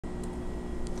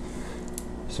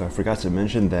So I forgot to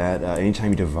mention that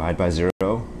anytime you divide by 0,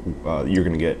 you're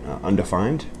going to get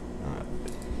undefined.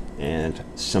 And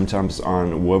sometimes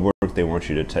on woodwork, they want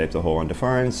you to type the whole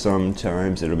undefined.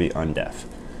 Sometimes it'll be undef.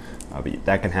 But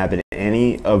that can happen in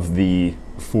any of the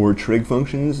 4 trig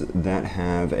functions that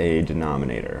have a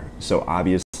denominator. So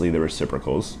obviously the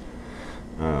reciprocals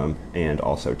and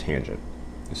also tangent.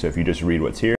 So if you just read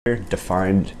what's here,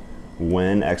 defined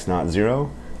when x not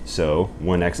 0. So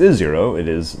when x is 0, it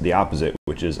is the opposite,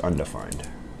 which is undefined.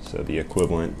 So the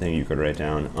equivalent thing you could write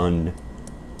down,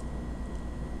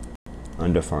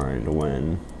 undefined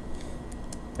when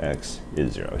x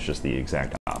is 0. It's just the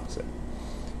exact opposite.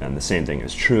 And the same thing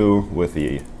is true with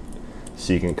the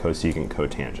secant,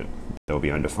 cotangent. They'll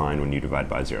be undefined when you divide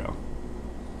by 0.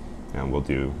 And we'll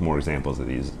do more examples of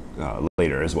these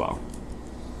later as well.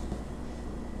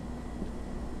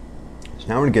 So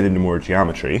now we're going to get into more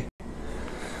geometry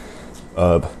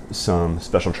of some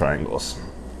special triangles.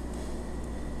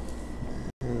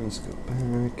 And let's go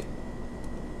back.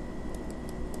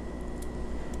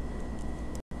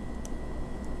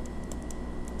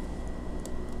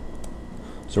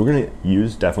 So we're going to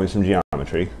use definitely some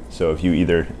geometry. So if you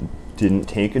either didn't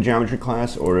take a geometry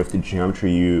class, or if the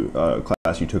geometry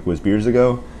class you took was years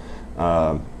ago,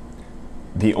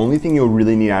 the only thing you'll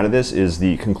really need out of this is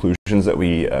the conclusions that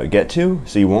we get to.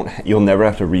 So you'll never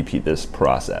have to repeat this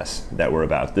process that we're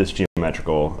about, this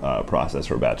geometrical process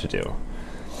we're about to do.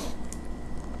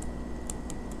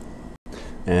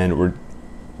 And we're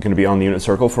going to be on the unit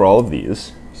circle for all of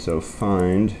these. So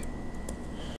find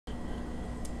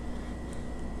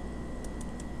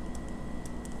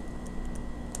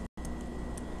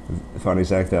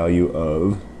exact value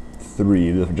of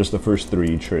 3, just the first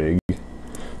 3 trig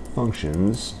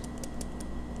functions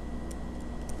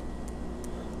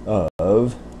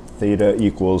of theta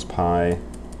equals pi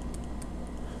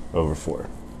over 4.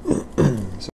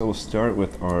 So we'll start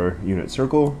with our unit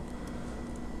circle.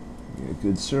 A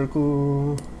good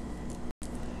circle.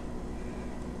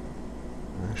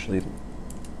 Actually,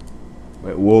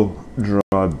 we'll draw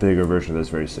a bigger version of this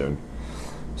very soon.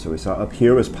 So we saw up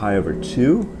here was pi over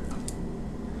 2,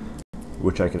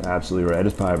 which I could absolutely write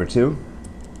as pi over 2.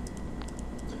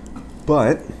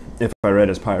 But if I write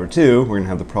as pi over 2, we're going to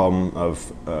have the problem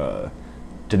of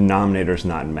denominators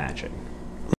not matching.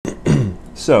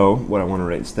 So what I want to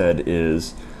write instead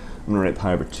is I'm going to write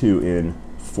pi over 2 in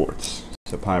fourths.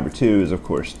 So pi over 2 is, of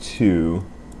course, 2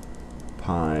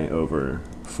 pi over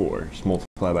 4. Just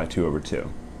multiply by 2 over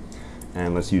 2.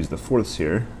 And let's use the fourths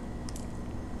here.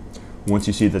 Once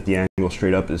you see that the angle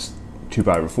straight up is 2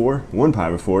 pi over 4, 1 pi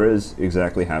over 4 is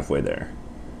exactly halfway there.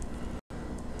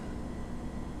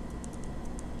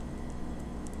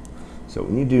 So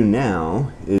what we need to do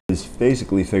now is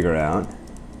basically figure out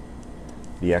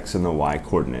the x and the y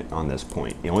coordinate on this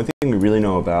point. The only thing we really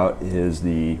know about is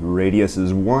the radius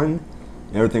is 1.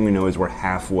 Everything we know is we're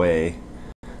halfway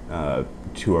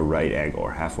to a right angle,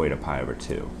 or halfway to pi over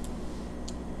 2.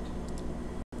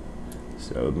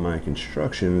 So my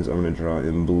constructions I'm going to draw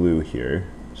in blue here.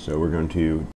 So we're going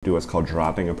to do what's called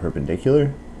dropping a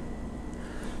perpendicular.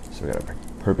 So we got a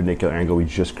perpendicular angle we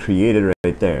just created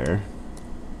right there.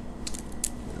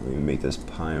 Let me make this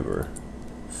pi over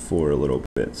 4 a little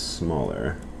bit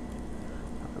smaller.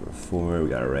 Pi over 4, we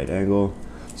got a right angle.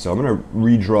 So I'm going to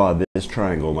redraw this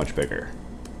triangle much bigger.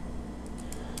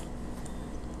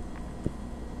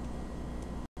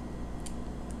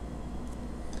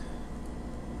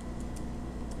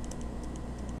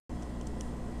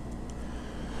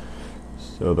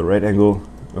 So the right angle,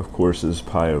 of course, is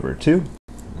pi over 2.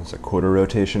 That's a quarter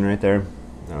rotation right there.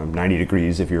 90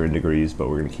 degrees if you're in degrees, but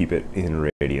we're going to keep it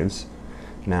in radians.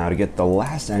 Now to get the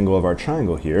last angle of our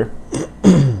triangle here,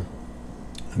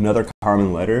 another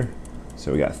common letter.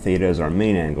 So we got theta as our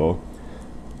main angle.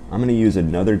 I'm going to use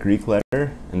another Greek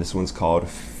letter, and this one's called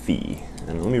phi.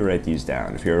 And let me write these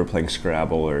down. If you're ever playing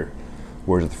Scrabble or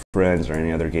Words with Friends or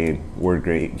any other word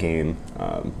game,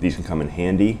 these can come in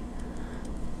handy.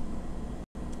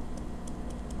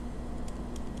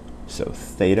 So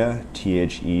theta,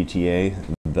 T-H-E-T-A,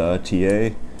 the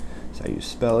T-A, that's how you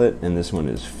spell it. And this one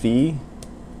is phi.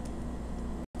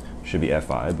 Should be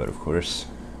F-I, but of course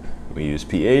we use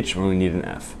P-H when we need an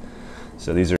F.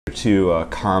 So these are 2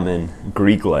 common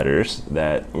Greek letters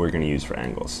that we're going to use for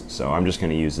angles. So I'm just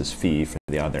going to use this phi for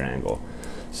the other angle.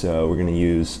 So we're going to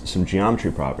use some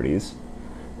geometry properties,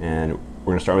 and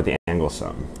we're going to start with the angle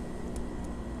sum.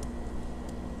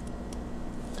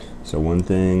 So one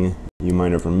thing you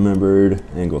might have remembered,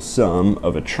 angle sum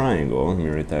of a triangle, let me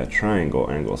write that, triangle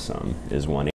angle sum is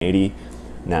 180.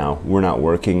 Now, we're not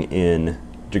working in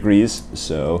degrees,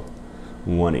 so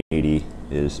 180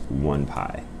 is 1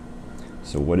 pi.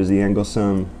 So what is the angle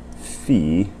sum?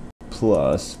 Phi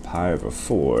plus pi over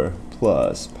 4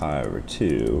 plus pi over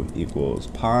 2 equals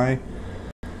pi.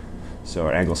 So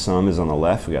our angle sum is on the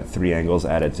left. We got 3 angles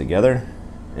added together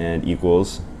and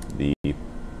equals the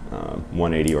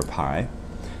 180 or pi.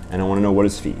 And I want to know what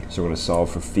is phi. So we're going to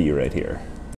solve for phi right here.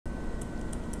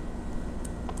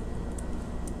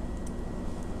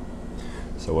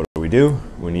 So what do?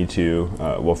 We need to,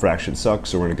 well, fractions suck,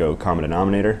 so we're going to go common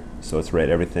denominator. So let's write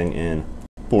everything in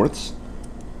fourths.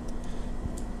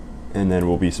 And then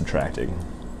we'll be subtracting.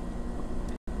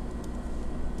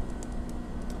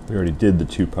 We already did the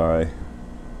 2 pi.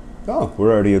 Oh,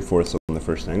 we're already in fourths on the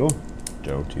first angle.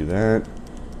 Don't do that.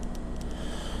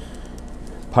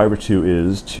 Pi over 2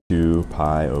 is 2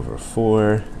 pi over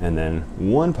 4, and then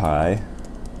 1 pi,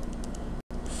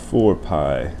 4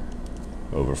 pi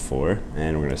over 4,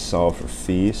 and we're going to solve for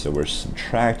phi, so we're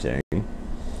subtracting.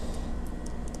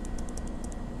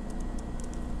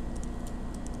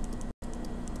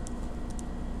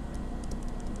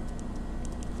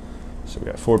 So we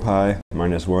got 4 pi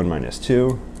minus 1 minus 2,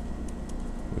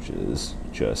 which is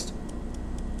just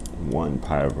 1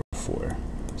 pi over 4.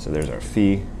 So there's our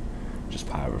phi, just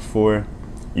pi over 4.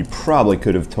 You probably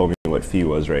could have told me what phi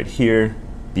was right here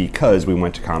because we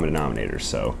went to common denominators.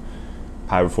 So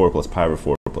pi over 4 plus pi over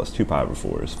 4 plus 2 pi over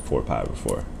 4 is 4 pi over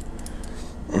 4.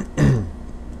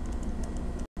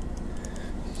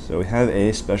 So we have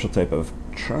a special type of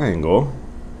triangle.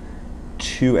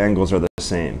 2 angles are the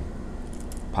same.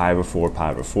 Pi over 4,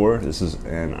 pi over 4. This is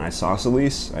an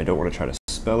isosceles. I don't want to try to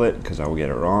spell it because I will get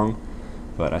it wrong.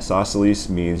 But isosceles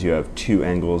means you have 2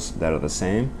 angles that are the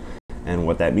same. And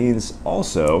what that means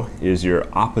also is your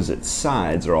opposite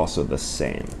sides are also the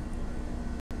same.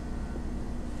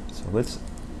 So let's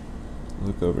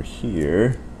look over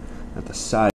here at the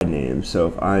side names. So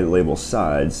if I label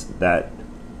sides, that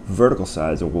vertical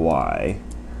side is y.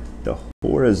 The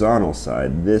horizontal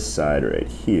side, this side right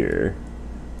here,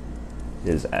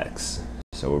 is x.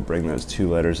 So we'll bring those 2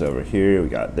 letters over here. We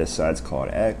got this side's called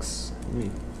x. Let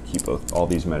me keep all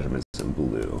these measurements in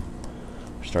blue.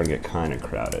 We're starting to get kind of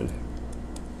crowded.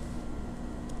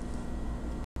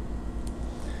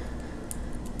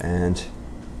 And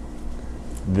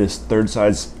this third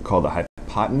side's called the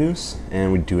hypotenuse,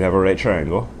 and we do have a right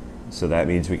triangle, so that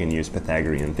means we can use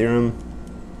Pythagorean theorem.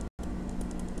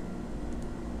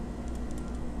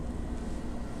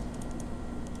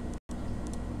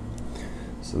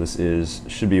 So this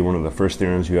should be one of the first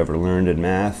theorems you ever learned in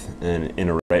math, and in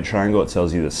a right triangle it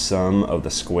tells you the sum of the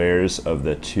squares of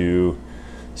the 2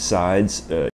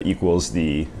 sides equals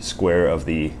the square of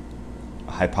the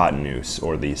hypotenuse,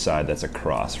 or the side that's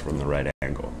across from the right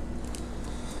angle.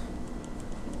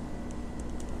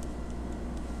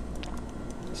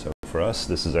 So for us,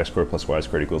 this is x squared plus y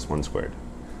squared equals 1 squared.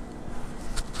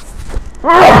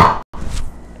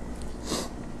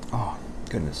 Oh,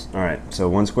 goodness. All right, so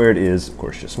 1 squared is, of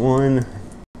course, just 1.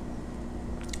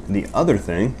 The other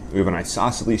thing, we have an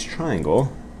isosceles triangle,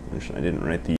 which I didn't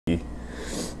write the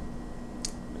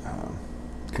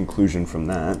conclusion from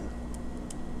that.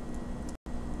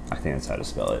 I think that's how to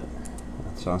spell it.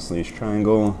 Isosceles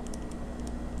triangle.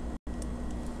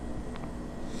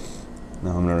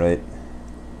 Now I'm going to write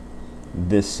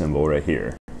this symbol right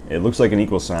here. It looks like an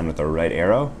equal sign with a right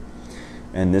arrow,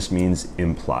 and this means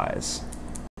implies.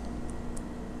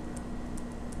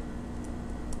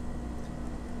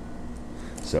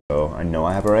 So I know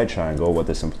I have a right triangle. What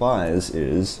this implies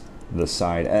is the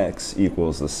side x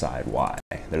equals the side y.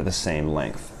 They're the same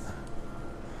length.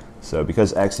 So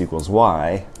because x equals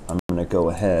y, I'm going to go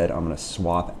ahead, I'm going to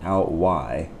swap out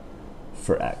y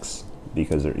for x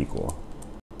because they're equal.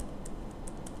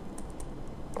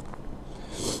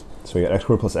 So we got x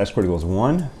squared plus x squared equals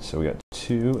 1. So we got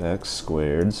 2x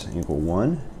squareds equal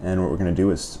 1. And what we're going to do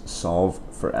is solve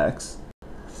for x.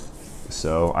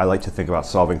 So I like to think about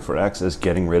solving for x as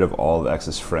getting rid of all of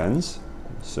x's friends.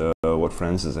 So what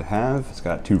friends does it have? It's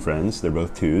got 2 friends. They're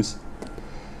both 2's.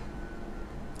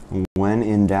 When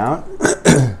in doubt,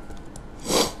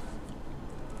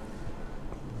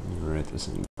 write this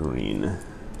in green.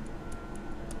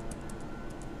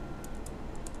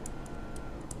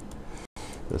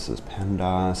 This is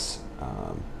PEMDAS.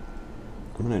 I'm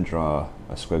going to draw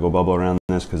a squiggle bubble around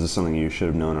this because it's something you should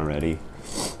have known already.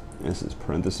 This is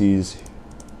parentheses.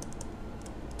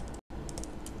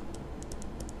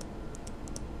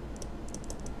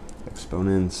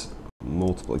 Exponents,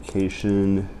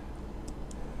 multiplication,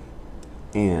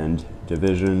 and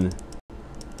division,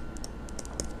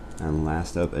 and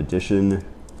last up addition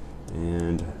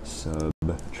and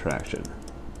subtraction.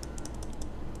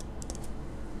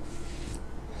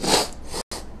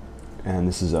 And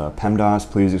this is a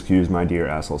PEMDAS, please excuse my dear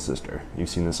asshole sister. You've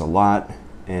seen this a lot,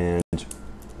 and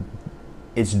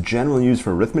it's generally used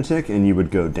for arithmetic, and you would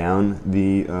go down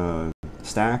the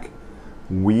stack.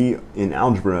 We, in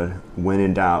algebra, when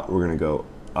in doubt, we're gonna go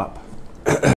up.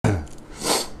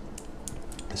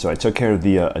 So I took care of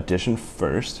the addition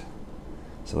first,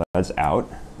 so that's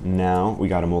out. Now we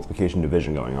got a multiplication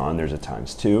division going on. There's a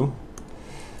times 2.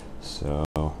 So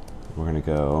we're gonna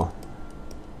go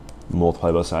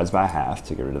multiply both sides by half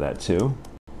to get rid of that 2.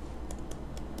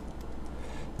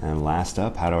 And last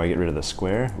up, how do I get rid of the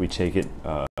square? We take it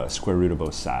square root of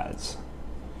both sides.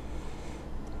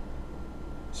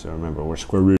 So remember, we're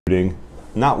square rooting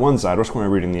not one side, we're square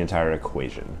rooting the entire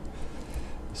equation.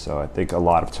 So I think a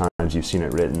lot of times you've seen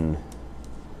it written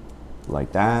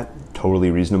like that.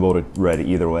 Totally reasonable to write it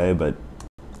either way, but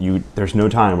there's no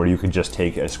time where you could just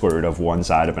take a square root of one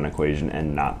side of an equation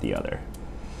and not the other.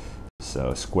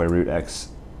 So square root x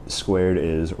squared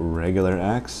is regular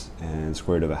x, and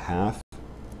square root of a half.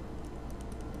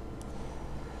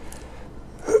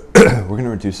 We're going to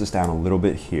reduce this down a little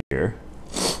bit here.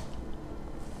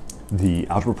 The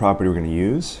algebra property we're going to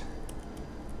use,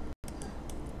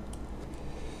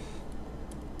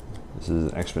 this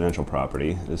is an exponential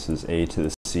property. This is a to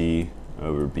the c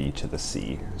over b to the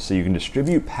c. So you can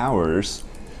distribute powers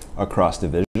across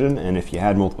division, and if you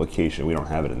had multiplication, we don't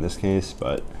have it in this case,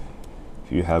 but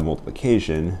if you have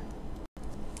multiplication,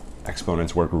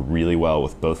 exponents work really well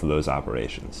with both of those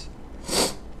operations,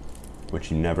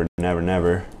 which you never, never,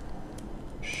 never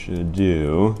should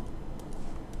do.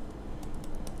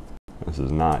 This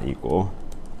is not equal.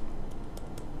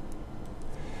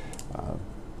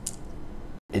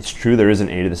 It's true there is an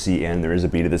a to the c and there is a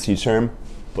b to the c term,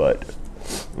 but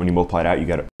when you multiply it out, you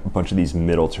get a bunch of these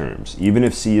middle terms. Even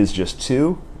if c is just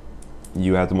 2,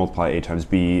 you have to multiply a times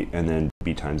b and then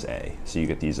b times a. So you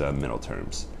get these middle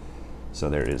terms. So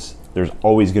there's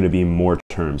always going to be more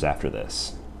terms after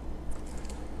this.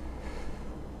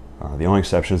 The only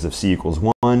exception is if c equals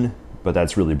 1, but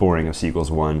that's really boring. If c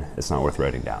equals 1, it's not worth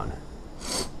writing down.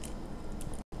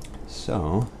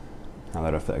 So how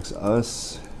that affects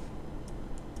us,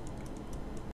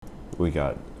 we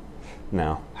got,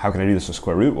 now how can I do this with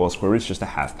square root? Well, square root is just a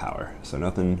half power, so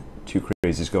nothing too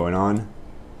crazy is going on.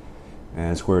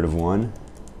 And square root of 1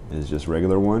 is just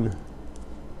regular 1.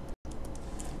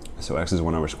 So x is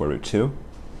 1 over square root 2.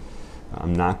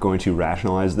 I'm not going to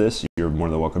rationalize this. You're more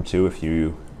than welcome to if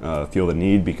you feel the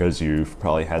need, because you've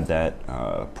probably had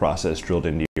that process drilled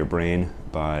into your brain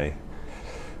by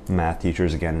math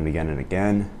teachers again and again and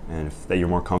again. And if you're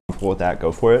more comfortable with that,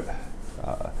 go for it.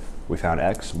 We found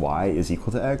x, y is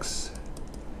equal to x.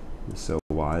 So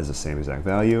y is the same exact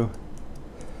value.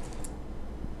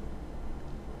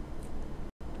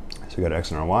 So we got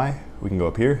x and our y. We can go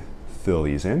up here, fill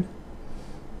these in.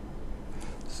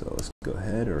 So let's go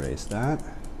ahead, erase that.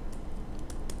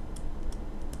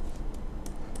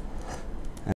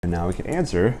 And now we can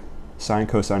answer sine,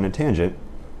 cosine, and tangent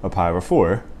of pi over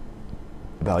 4.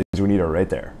 The values we need are right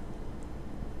there.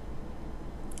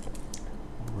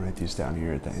 I'll write these down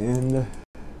here at the end.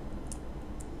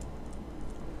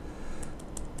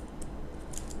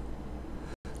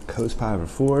 Cos pi over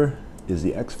 4 is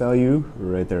the x value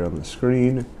right there on the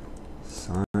screen.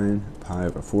 Sine pi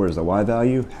over 4 is the y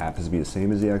value, happens to be the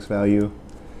same as the x value.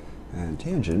 And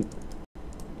tangent,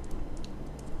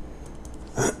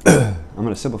 I'm going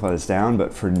to simplify this down,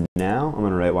 but for now I'm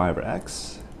going to write y over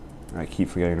x. I keep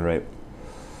forgetting to write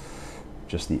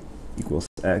just the equals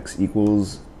x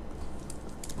equals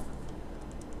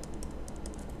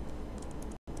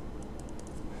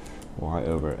y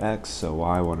over x, so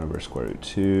y 1 over square root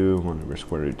 2, 1 over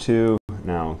square root 2.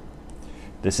 Now,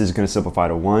 this is going to simplify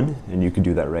to 1, and you can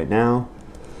do that right now.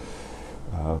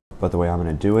 But the way I'm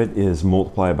going to do it is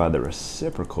multiply by the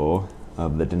reciprocal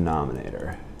of the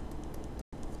denominator.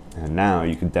 And now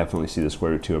you can definitely see the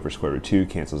square root 2 over square root 2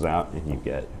 cancels out, and you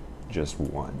get just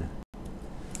 1.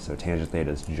 So tangent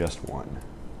theta is just 1.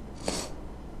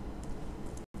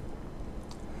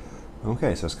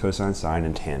 Okay, so it's cosine, sine,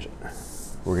 and tangent.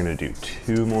 We're going to do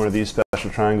 2 more of these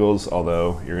special triangles,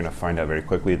 although you're going to find out very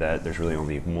quickly that there's really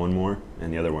only 1 more,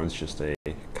 and the other one's just a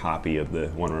copy of the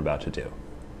one we're about to do.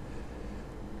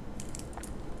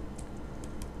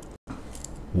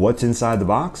 What's inside the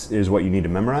box is what you need to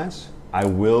memorize. I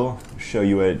will show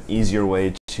you an easier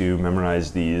way to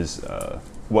memorize these,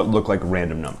 what look like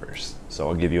random numbers. So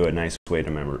I'll give you a nice way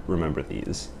to remember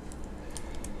these.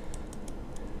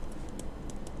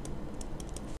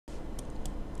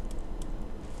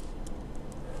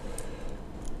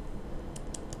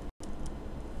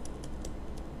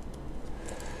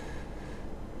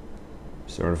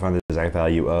 So we're going to find the exact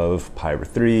value of pi over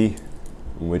 3,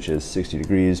 which is 60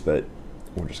 degrees, but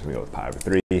we're just going to go with pi over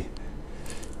 3.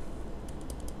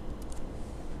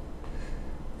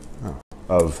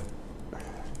 Of,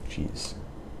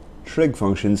 trig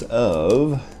functions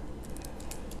of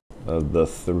the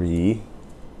 3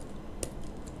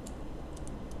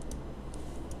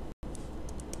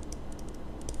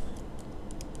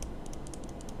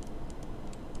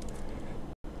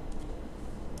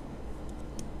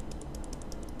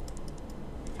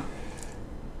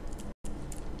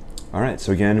 All right,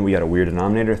 so again, we got a weird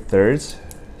denominator, thirds,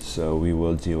 so we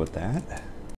will deal with that.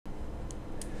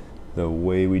 The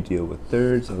way we deal with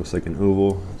thirds, it looks like an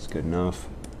oval, that's good enough.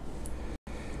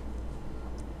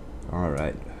 All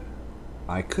right,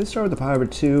 I could start with the pi over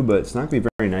 2, but it's not going to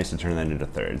be very nice to turn that into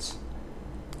thirds.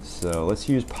 So let's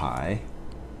use pi.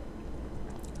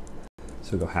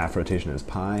 So go half rotation as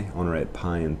pi. I want to write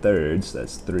pi in thirds,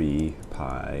 that's 3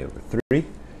 pi over 3.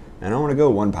 And I want to go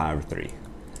 1 pi over 3.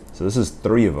 So this is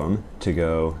 3 of them to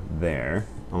go there.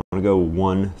 I want to go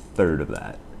 1/3 of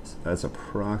that. So that's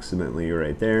approximately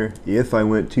right there. If I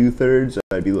went 2/3,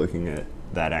 I'd be looking at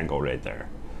that angle right there.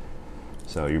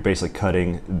 So you're basically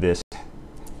cutting this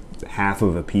half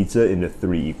of a pizza into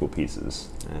 3 equal pieces.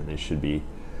 And they should be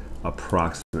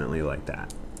approximately like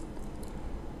that.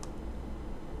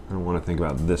 I don't want to think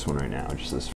about this one right now,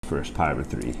 just this first pi over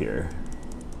 3 here.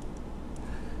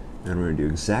 And we're going to do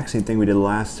the exact same thing we did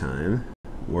last time.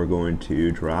 We're going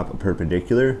to drop a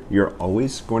perpendicular. You're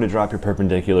always going to drop your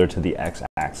perpendicular to the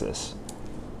x-axis.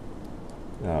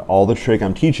 All the trig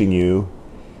I'm teaching you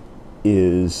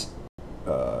is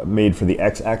made for the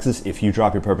x-axis. If you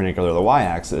drop your perpendicular to the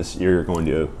y-axis, you're going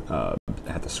to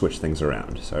have to switch things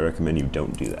around. So I recommend you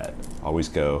don't do that. Always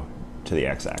go to the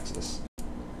x-axis.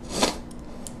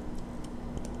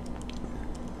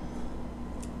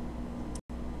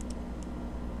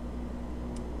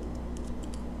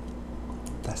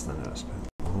 That's not how to spell.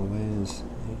 Always.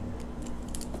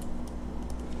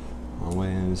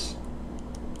 Always.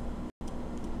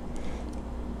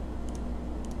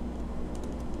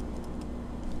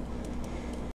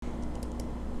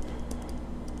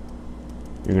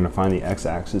 You're going to find the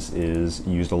x-axis is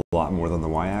used a lot more than the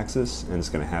y-axis, and it's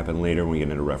going to happen later when we get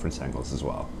into reference angles as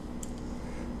well.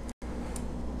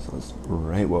 So let's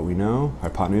write what we know.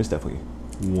 Hypotenuse, definitely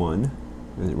 1.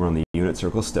 We're on the unit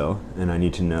circle still, and I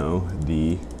need to know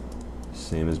the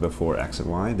same as before, x and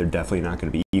y. They're definitely not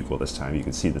going to be equal this time. You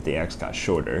can see that the x got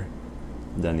shorter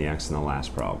than the x in the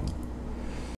last problem.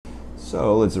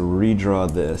 So let's redraw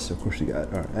this. Of course, we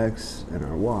got our x and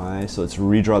our y. So let's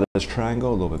redraw this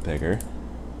triangle a little bit bigger.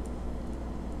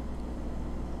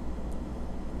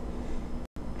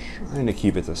 Trying to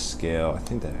keep it to scale. I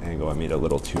think that angle I made a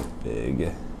little too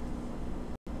big.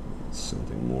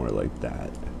 Something more like that.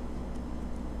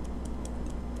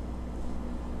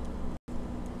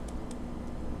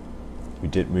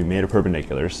 We made a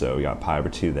perpendicular, so we got pi over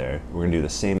 2 there. We're going to do the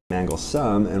same angle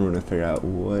sum, and we're going to figure out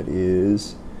what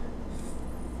is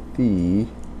phi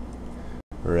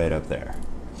right up there.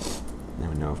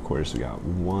 Now we know, of course, we got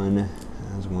 1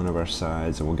 as one of our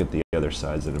sides, and we'll get the other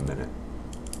sides in a minute.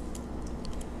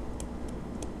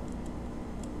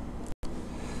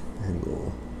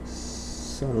 Angle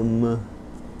sum.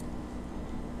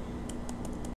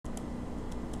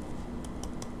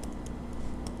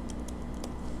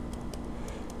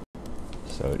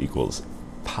 So it equals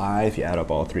pi if you add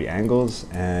up all 3 angles,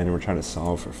 and we're trying to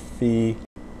solve for phi.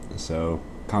 So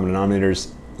common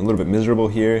denominator's a little bit miserable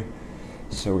here.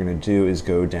 So what we're going to do is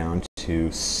go down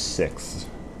to sixths,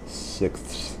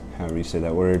 however you say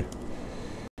that word.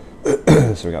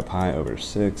 So we got pi over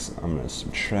 6. I'm going to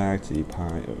subtract the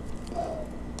pi over.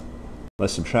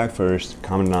 Let's subtract first,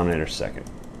 common denominator second.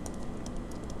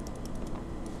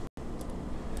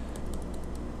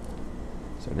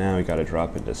 So now we got to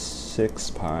drop into 6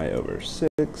 pi over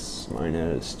 6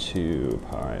 minus 2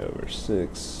 pi over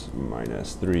 6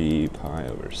 minus 3 pi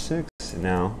over 6. And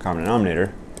now, common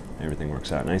denominator, everything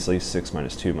works out nicely. 6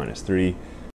 minus 2 minus 3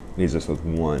 leaves us with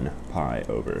 1 pi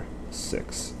over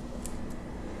 6.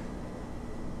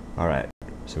 All right,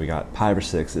 so we got pi over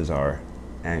 6 is our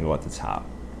angle at the top.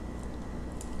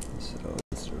 So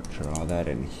let's draw that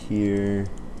in here.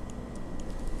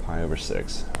 Pi over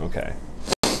 6, okay.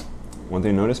 One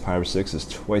thing to notice, pi over 6 is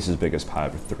twice as big as pi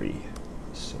over 3.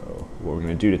 So what we're going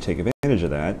to do to take advantage of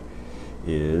that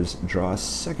is draw a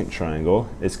second triangle.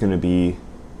 It's going to be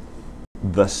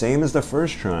the same as the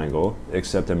first triangle,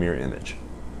 except a mirror image.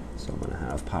 So I'm going to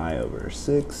have pi over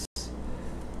 6,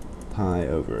 pi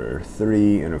over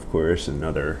 3, and of course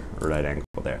another right angle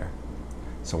there.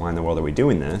 So why in the world are we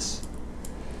doing this?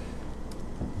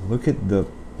 Look at the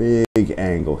big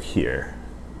angle here.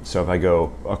 So if I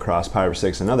go across pi over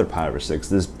 6, another pi over 6,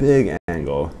 this big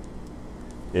angle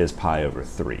is pi over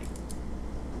 3.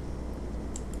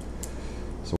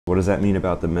 So what does that mean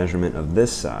about the measurement of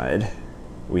this side?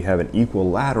 We have an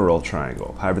equilateral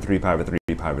triangle, pi over 3, pi over 3,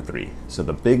 pi over 3. So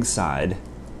the big side,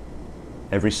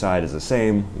 every side is the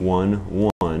same, 1,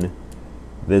 1.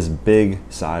 This big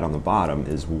side on the bottom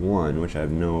is 1, which I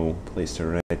have no place to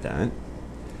write that.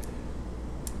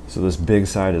 So this big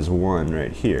side is 1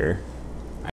 right here.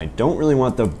 I don't really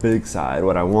want the big side.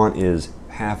 What I want is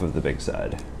half of the big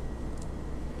side.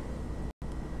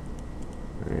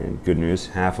 And good news,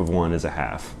 half of 1 is a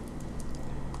half.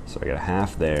 So I got a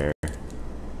half there.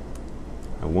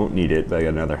 I won't need it, but I got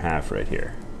another half right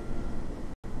here.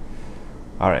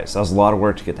 All right, so that was a lot of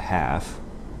work to get the half.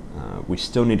 We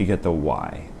still need to get the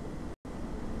y.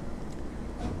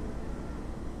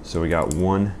 So we got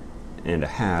 1 and a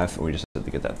half, and we just have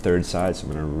to get that third side, so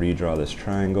I'm going to redraw this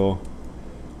triangle.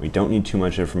 We don't need too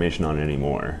much information on it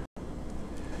anymore.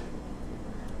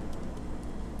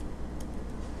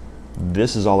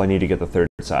 This is all I need to get the third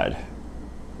side.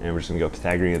 And we're just going to go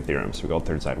Pythagorean theorem. So we got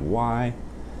third side y,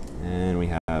 and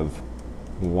we have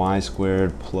y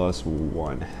squared plus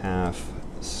 1/2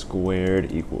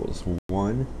 squared equals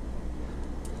 1.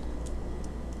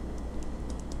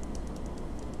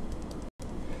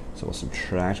 So we'll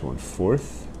subtract 1/4.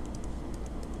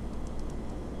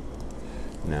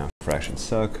 Now fractions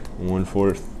suck.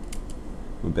 1/4.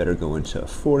 We better go into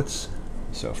fourths.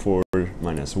 So 4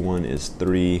 minus 1 is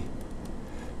 3/4.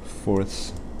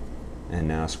 And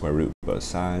now square root both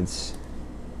sides.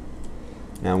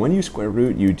 Now when you square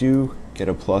root, you do get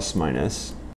a plus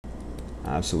minus.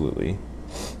 Absolutely.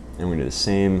 And we're going to do the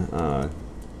same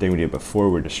thing we did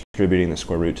before. We're distributing the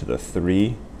square root to the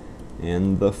 3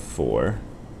 and the 4.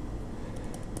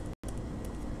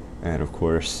 And of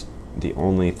course, the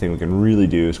only thing we can really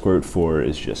do, square root 4,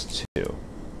 is just 2.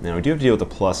 Now we do have to deal with the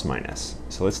plus minus.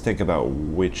 So let's think about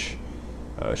which,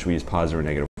 should we use positive or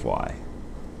negative y?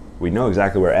 We know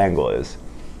exactly where angle is.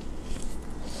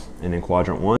 And in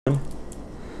quadrant 1,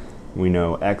 we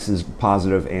know x is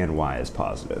positive and y is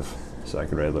positive. So I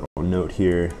could write a little note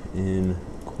here in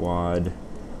quad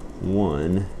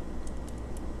 1.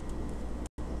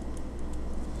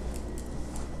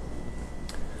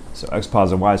 So x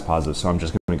positive, y is positive, so I'm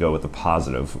just going to go with the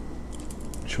positive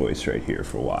choice right here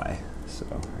for y. So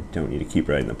I don't need to keep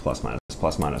writing the plus minus,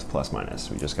 plus minus, plus minus.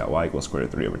 We just got y equals square root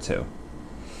of 3 over 2.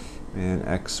 And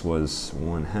x was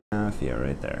 1/2, yeah,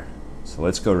 right there. So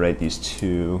let's go write these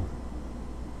two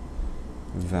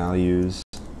values.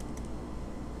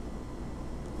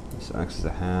 So x is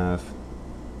 1/2.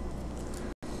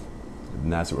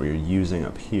 And that's what we're using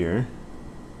up here.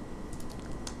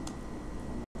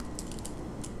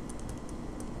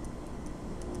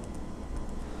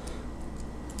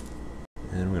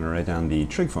 And I'm going to write down the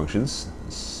trig functions.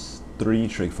 It's 3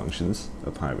 trig functions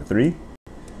of pi over 3.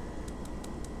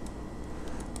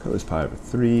 Cos pi over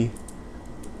 3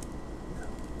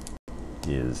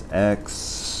 is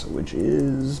x, which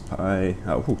is pi,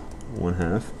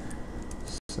 1/2.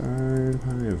 Sine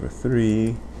pi over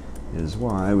 3 is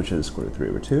y, which is square root of 3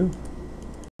 over 2.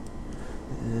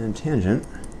 And tangent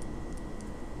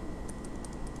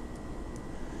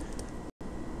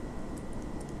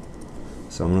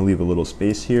so I'm going to leave a little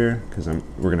space here because we're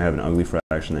going to have an ugly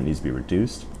fraction that needs to be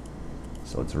reduced.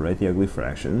 So let's write the ugly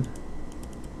fraction.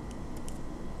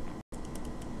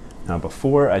 Now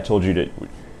before I told you to,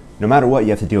 no matter what, you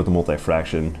have to deal with the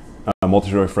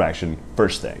multiplicative fraction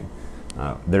first thing.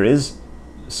 There is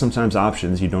sometimes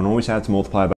options. You don't always have to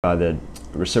multiply by the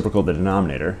reciprocal of the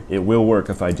denominator. It will work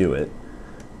if I do it.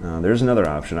 There's another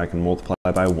option. I can multiply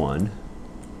by 1.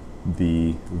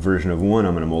 The version of 1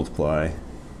 I'm going to multiply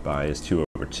by is 2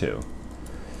 over 2.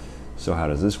 So how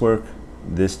does this work?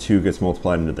 This 2 gets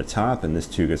multiplied into the top, and this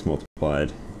 2 gets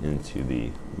multiplied into the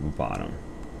bottom.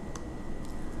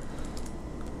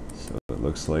 So it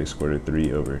looks like square root of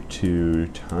 3 over 2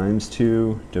 times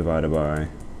 2 divided by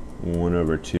 1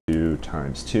 over 2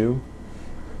 times 2.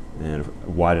 And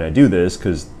why did I do this?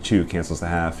 Because 2 cancels the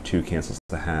half, 2 cancels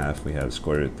the half. We have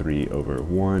square root of 3 over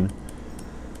 1,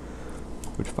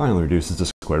 which finally reduces to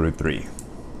square root of 3.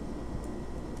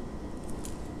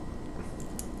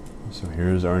 So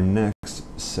here's our next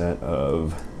set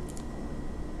of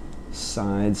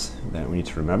sides that we need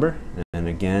to remember. And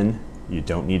again, you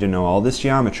don't need to know all this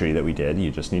geometry that we did. You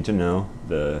just need to know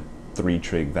the 3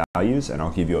 trig values, and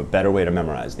I'll give you a better way to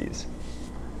memorize these.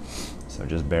 So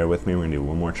just bear with me. We're going to do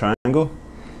one more triangle,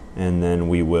 and then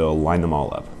we will line them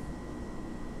all up.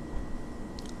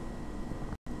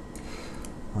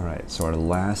 All right, so our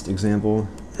last example,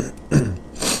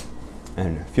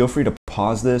 and feel free to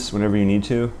pause this whenever you need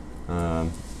to,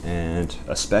 and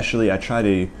especially I try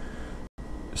to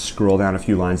scroll down a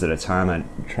few lines at a time. I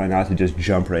try not to just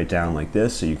jump right down like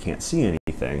this so you can't see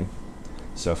anything.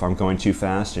 So if I'm going too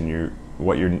fast and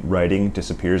what you're writing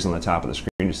disappears on the top of the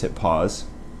screen, just hit pause,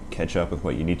 catch up with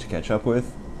what you need to catch up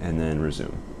with, and then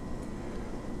resume.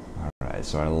 Alright,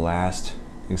 so our last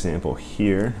example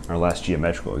here, our last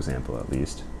geometrical example at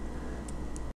least.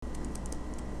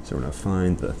 So we're going to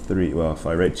find the 3, well, if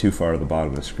I write too far to the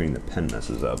bottom of the screen, the pen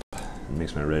messes up. It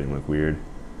makes my writing look weird.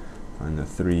 Find the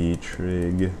 3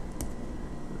 trig,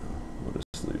 we'll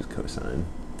just lose cosine.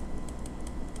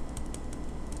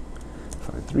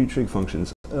 Find 3 trig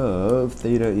functions of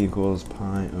theta equals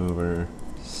pi over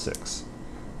 6.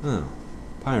 Oh,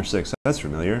 pi over 6, that's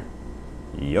familiar.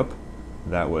 Yup,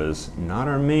 that was not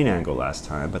our main angle last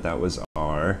time, but that was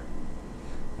our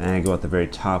angle at the very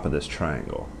top of this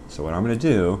triangle. So what I'm going to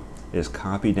do is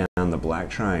copy down the black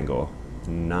triangle,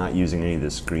 not using any of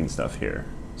this green stuff here.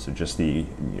 So just the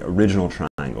original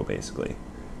triangle, basically.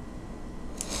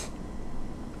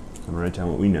 I'm going to write down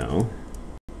what we know.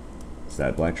 It's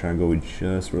that black triangle we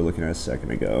just were looking at a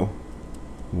second ago.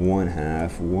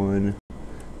 1/2, 1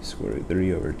 square root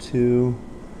 3 over 2.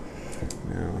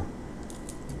 Now,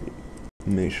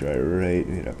 make sure I write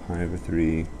it up pi over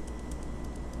 3,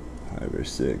 pi over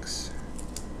 6,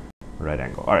 right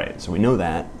angle. All right, so we know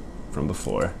that from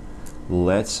before.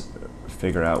 Let's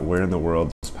figure out where in the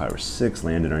world does pi over 6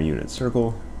 land in our unit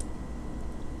circle.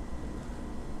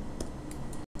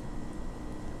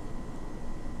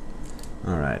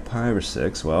 All right, pi over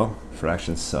 6, well,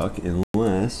 fractions suck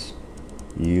unless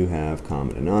you have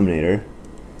common denominator.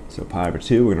 So pi over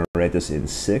 2, we're going to write this in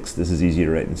 6. This is easy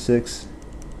to write in 6.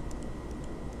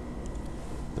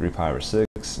 3 pi over 6.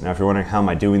 Now if you're wondering how am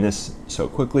I doing this so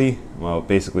quickly, well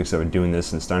basically because I've been doing this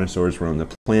since dinosaurs were on the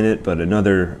planet, but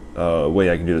another way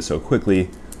I can do this so quickly,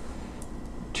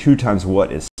 2 times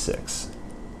what is 6?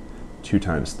 2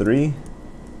 times 3,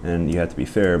 and you have to be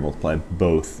fair, multiply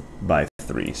both by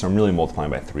 3. So I'm really multiplying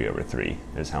by 3 over 3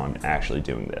 is how I'm actually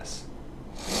doing this.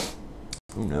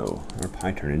 Oh no, our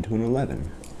pi turned into an 11.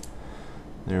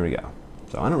 There we go.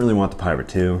 So I don't really want the pi over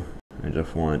 2, I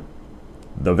just want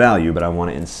the value, but I want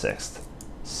it in sixths.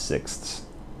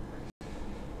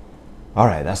 All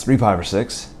right, that's 3 pi over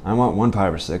 6. I want 1 pi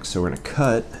over 6, so we're going to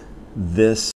cut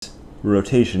this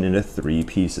rotation into 3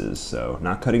 pieces. So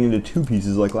not cutting into 2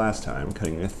 pieces like last time,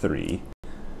 cutting into 3.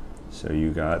 So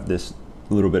you got this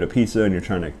little bit of pizza, and you're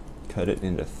trying to cut it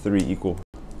into 3 equal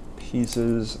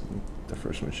pieces. The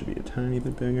first one should be a tiny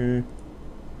bit bigger.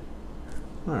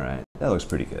 All right, that looks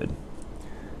pretty good.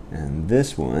 And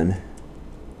this one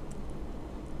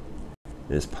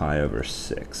is pi over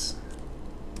 6.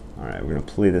 All right, we're going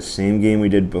to play the same game we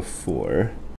did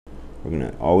before. We're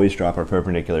going to always drop our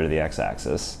perpendicular to the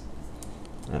x-axis.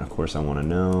 And of course I want to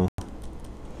know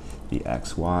the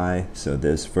xy. So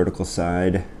this vertical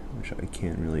side, which I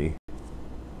can't really,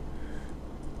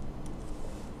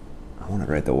 I want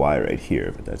to write the y right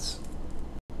here, but that's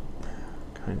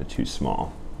kind of too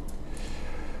small.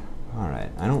 All right,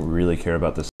 I don't really care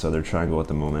about this other triangle at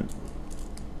the moment.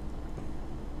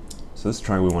 So this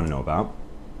triangle we want to know about.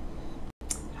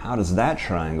 How does that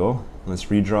triangle, let's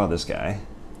redraw this guy.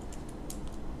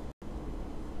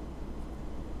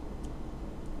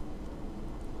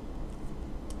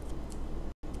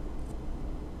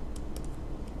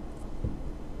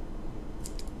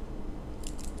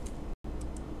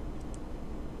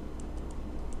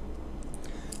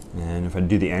 And if I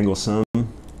do the angle sum,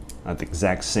 I have the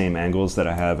exact same angles that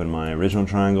I have in my original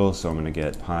triangle, so I'm going to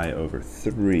get pi over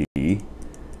 3.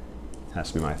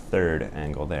 Has to be my third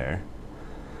angle there.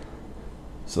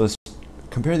 So let's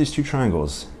compare these 2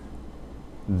 triangles.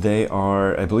 They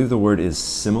are, I believe the word is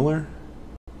similar.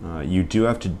 You do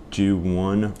have to do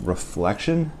one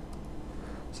reflection.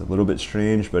 It's a little bit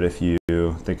strange, but if you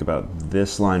think about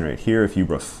this line right here, if you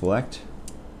reflect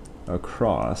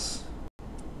across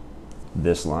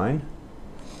this line,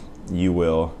 you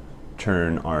will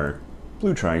turn our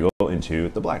blue triangle into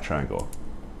the black triangle.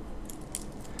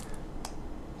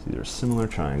 So these are similar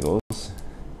triangles.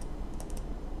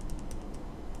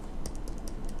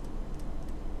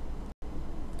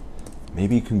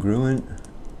 Maybe congruent.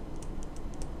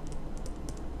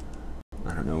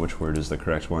 I don't know which word is the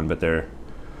correct one, but their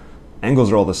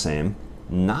angles are all the same.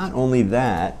 Not only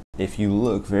that, if you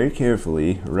look very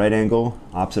carefully, right angle,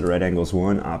 opposite of right angle is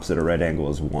 1, opposite of right angle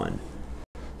is 1.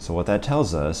 So what that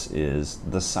tells us is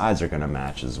the sides are going to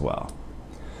match as well.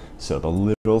 So the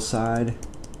little side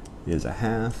is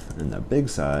 1/2, and the big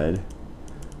side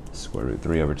is square root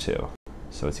 3 over 2.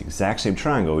 So it's the exact same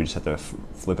triangle, we just have to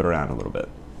flip it around a little bit.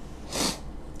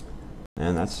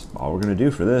 And that's all we're going to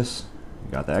do for this.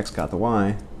 We got the x, got the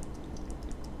y.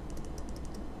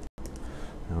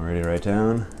 Now we're ready to write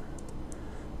down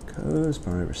cos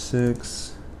pi over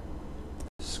 6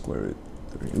 square root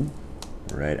 3.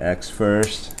 Write x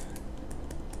first.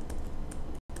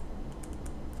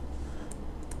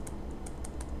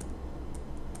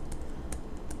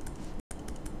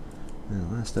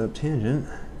 And last up, tangent.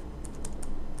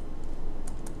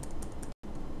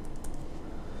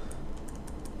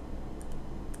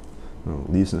 We'll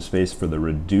leave some space for the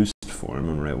reduced form. I'm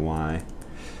going to write y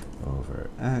over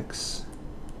x.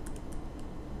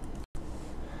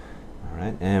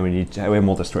 Alright, and we have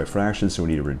multi-story fractions, so we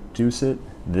need to reduce it.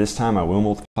 This time I will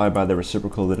multiply by the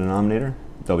reciprocal of the denominator.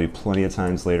 There'll be plenty of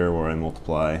times later where I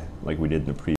multiply like we did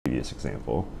in the previous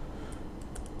example.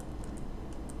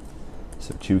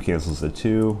 So 2 cancels the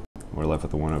 2. We're left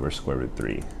with the 1 over square root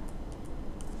 3.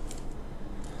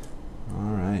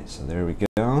 Alright, so there we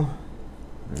go.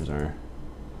 There's our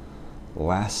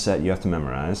last set you have to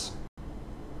memorize.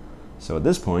 So at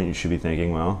this point, you should be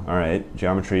thinking, well, all right,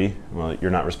 geometry, well, you're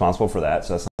not responsible for that,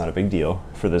 so that's not a big deal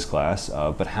for this class.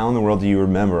 But how in the world do you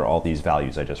remember all these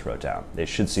values I just wrote down? They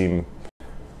should seem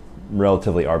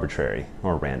relatively arbitrary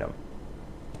or random.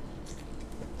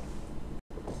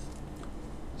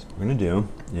 So what we're going to do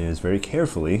is very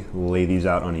carefully lay these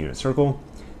out on a unit circle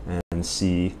and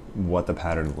see what the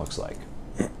pattern looks like.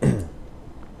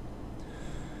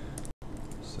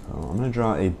 I'm going to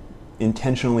draw a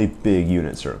intentionally big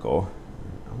unit circle.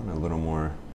 I want a little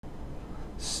more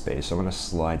space, so I'm going to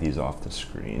slide these off the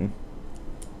screen.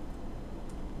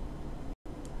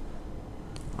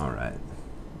 Alright,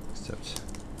 except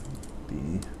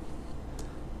B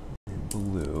in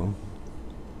blue.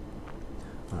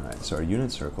 Alright, so our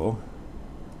unit circle.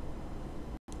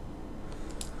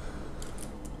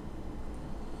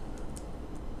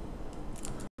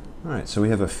 Alright, so we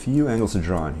have a few angles to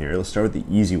draw in here. Let's start with the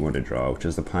easy one to draw, which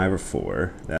is the pi over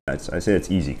 4. I say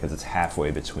it's easy because it's halfway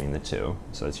between the two,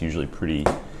 so it's usually pretty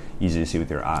easy to see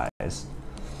with your eyes.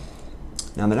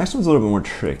 Now the next one's a little bit more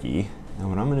tricky, and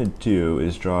what I'm going to do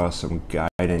is draw some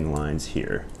guiding lines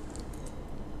here.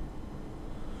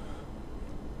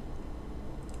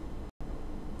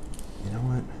 You know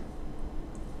what?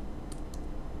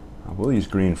 I will use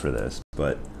green for this,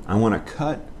 but I want to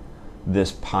cut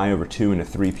this pi over 2 into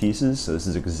 3 pieces, so this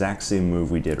is the exact same move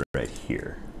we did right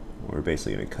here. We're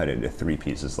basically going to cut it into 3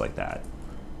 pieces like that.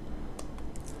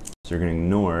 So you're going to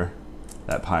ignore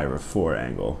that pi over 4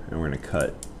 angle, and we're going to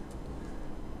cut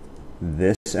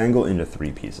this angle into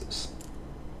 3 pieces.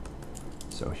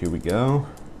 So here we go.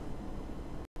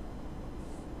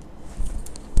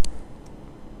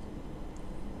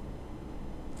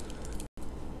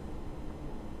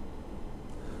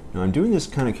 Now I'm doing this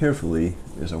kind of carefully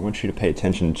because I want you to pay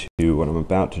attention to what I'm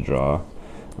about to draw.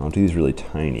 I'll do these really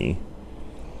tiny.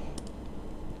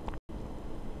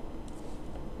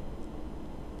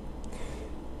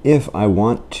 If I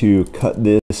want to cut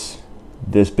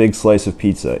this big slice of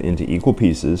pizza into equal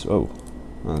pieces, oh,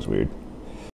 that was weird.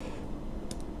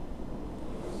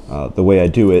 The way I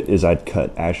do it is I'd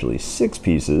cut actually 6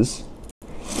 pieces,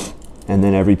 and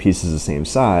then every piece is the same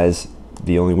size.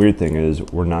 The only weird thing is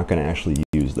we're not going to actually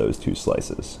use those 2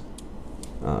 slices.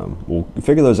 We'll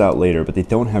figure those out later, but they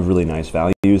don't have really nice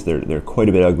values. They're quite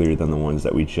a bit uglier than the ones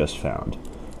that we just found.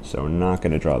 So we're not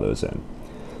going to draw those in.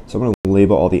 So I'm going to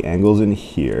label all the angles in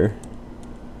here.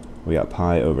 We got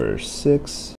pi over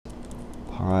 6,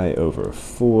 pi over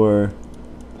 4,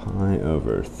 pi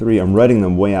over 3. I'm writing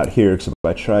them way out here because if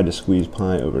I tried to squeeze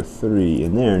pi over 3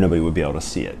 in there, nobody would be able to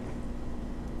see it.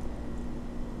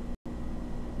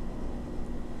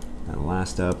 And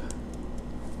last up,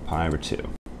 pi over 2.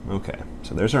 Okay,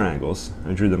 so there's our angles.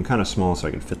 I drew them kind of small so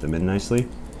I could fit them in nicely.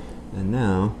 And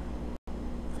now,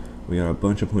 we got a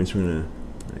bunch of points we're going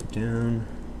to write down.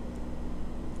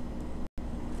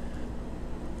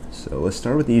 So let's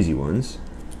start with the easy ones.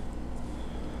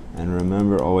 And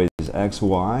remember always x,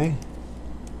 y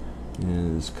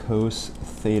is cos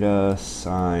theta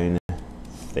sine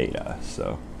theta.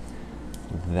 So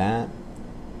that,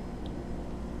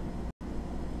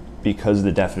 because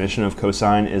the definition of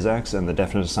cosine is x and the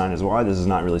definition of sine is y, this is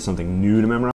not really something new to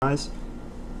memorize.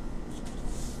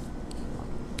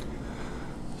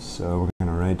 So we're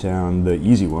going to write down the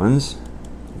easy ones,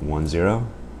 1, 0,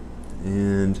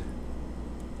 and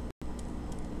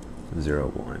 0,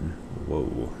 1.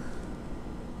 Whoa.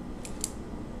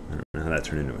 I don't know how that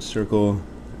turned into a circle.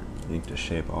 I need to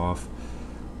shape off.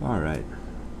 Alright,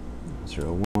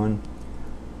 0, 1.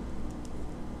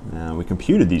 Now we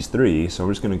computed these 3, so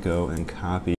we're just going to go and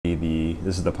copy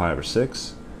this is the pi over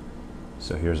 6.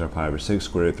 So here's our pi over 6,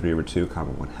 square root 3 over 2,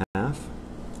 comma 1/2.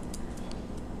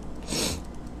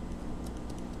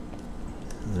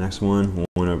 Next one,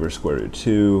 1 over square root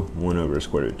 2, 1 over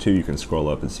square root 2. You can scroll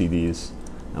up and see these.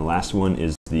 And last one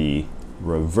is the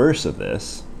reverse of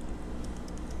this.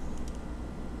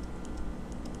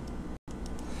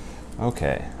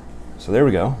 Okay, so there we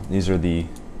go. These are the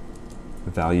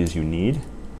values you need.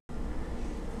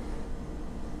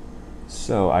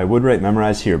 So I would write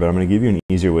memorize here, but I'm going to give you an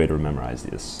easier way to memorize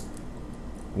this.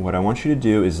 What I want you to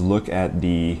do is look at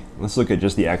let's look at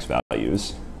just the x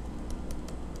values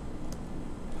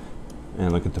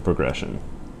and look at the progression.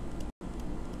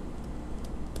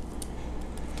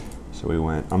 So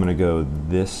I'm going to go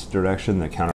this direction, the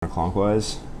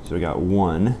counterclockwise. So we got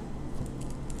 1,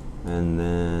 and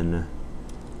then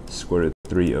square root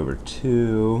 3 over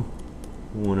 2,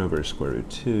 1 over square root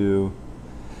 2,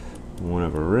 1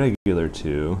 over regular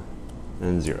 2,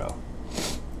 and 0.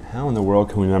 How in the world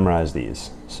can we memorize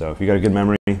these? So if you got a good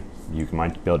memory, you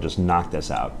might be able to just knock this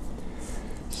out.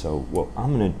 So what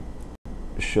I'm going to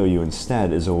show you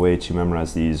instead is a way to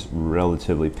memorize these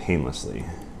relatively painlessly.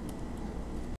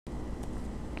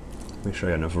 Make sure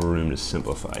I got enough room to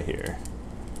simplify here.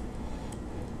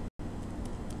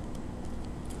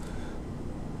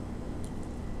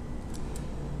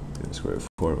 Square root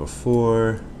 4 over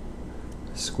 4,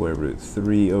 square root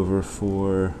 3 over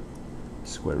 4,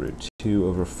 square root 2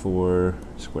 over 4,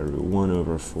 square root 1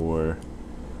 over 4,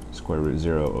 square root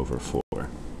 0 over 4.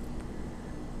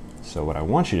 So what I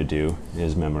want you to do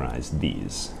is memorize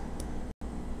these.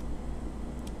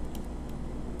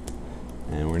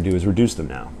 And what we're going to do is reduce them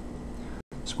now.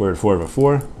 Square root 4 over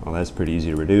 4, well, that's pretty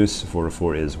easy to reduce. 4 over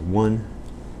 4 is 1,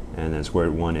 and then square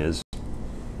root 1 is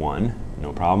 1,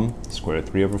 no problem. Square root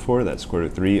 3 over 4, that's square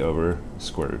root 3 over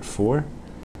square root 4,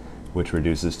 which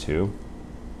reduces to,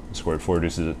 square root 4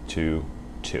 reduces it to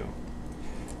 2.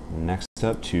 Next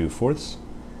up, 2/4.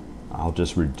 I'll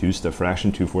just reduce the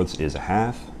fraction. 2/4 is a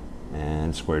half,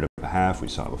 and square root of a half, we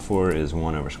saw before, is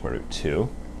 1 over square root 2.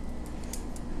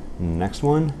 Next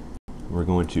one, we're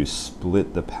going to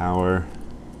split the power.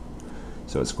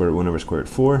 So it's square root 1 over square root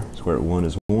 4. Square root 1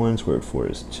 is 1, square root 4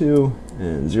 is 2,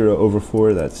 and 0 over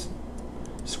 4, that's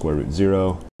square root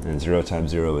 0, and 0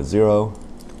 times 0 is 0,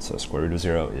 so square root of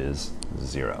 0 is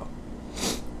 0.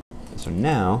 So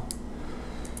now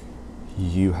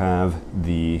you have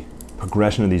the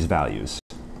progression of these values.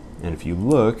 And if you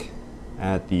look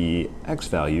at the x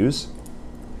values,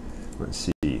 let's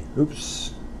see,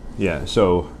 oops, yeah,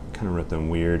 so kind of wrote them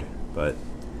weird, but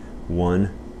 1,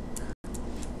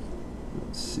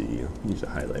 let's see, use a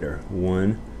highlighter,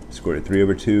 1, square root 3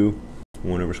 over 2,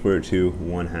 1 over square root 2,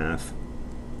 1/2,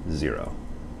 0.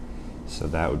 So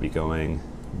that would be going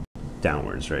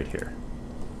downwards right here.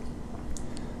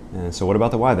 And so what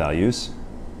about the y values?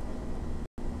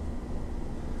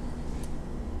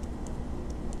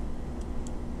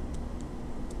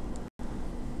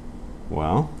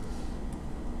 Well,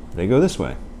 they go this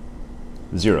way.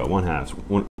 0, 1/2,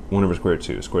 1 over square root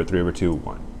 2, square root 3 over 2,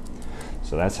 1.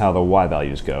 So that's how the y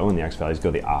values go, and the x values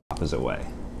go the opposite way.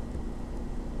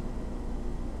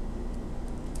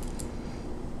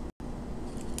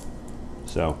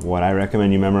 So what I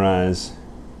recommend you memorize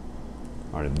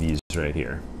are these right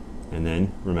here. And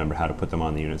then remember how to put them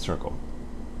on the unit circle.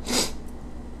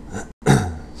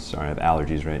 Sorry, I have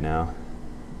allergies right now.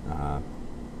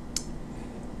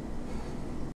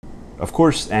 Of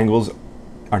course, angles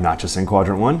are not just in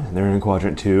quadrant 1, they're in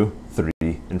quadrant 2,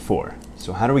 3, and 4.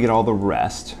 So how do we get all the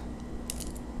rest?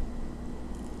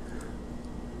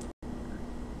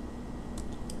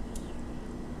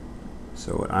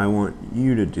 So what I want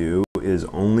you to do is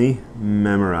only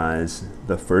memorize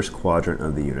the first quadrant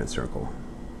of the unit circle.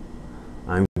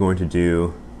 I'm going to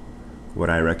do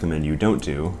what I recommend you don't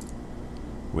do,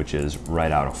 which is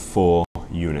write out a full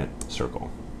unit circle.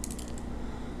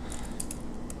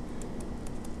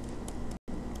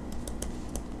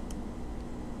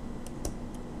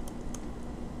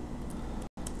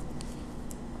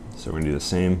 So we're going to do the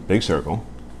same big circle.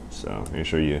 So make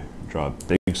sure you draw a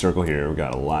big circle here. We've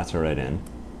got a lot to write in.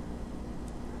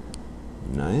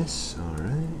 Nice, all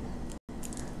right.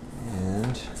 And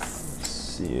let's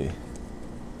see,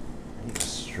 I need a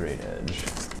straight edge.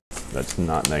 That's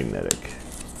not magnetic.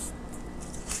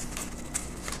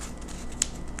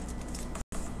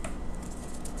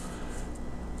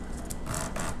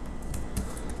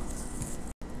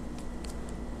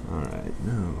 All right,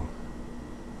 no.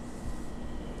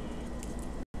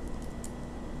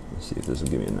 Let's see if this will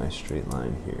give me a nice straight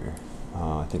line here.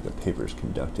 I think the paper is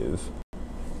conductive.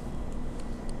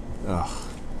 Ugh.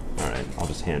 Alright, I'll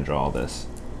just hand draw all this.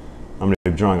 I'm going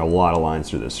to be drawing a lot of lines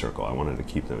through this circle. I wanted to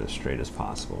keep them as straight as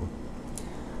possible.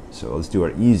 So let's do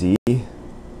our easy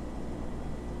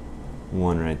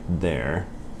one right there.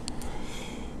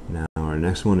 Now our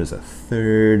next one is a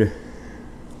third.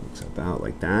 Looks about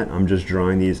like that. I'm just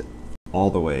drawing these all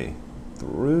the way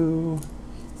through.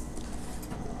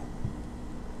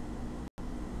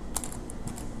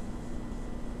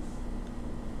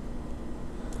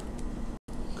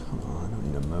 Come on, I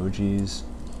don't need emojis.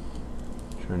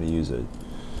 I'm trying to use a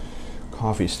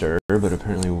coffee stirrer, but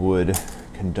apparently wood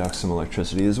conducts some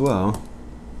electricity as well.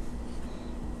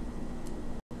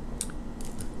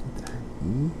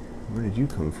 Where did you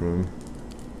come from?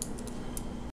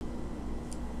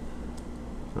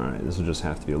 Alright, this will just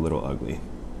have to be a little ugly.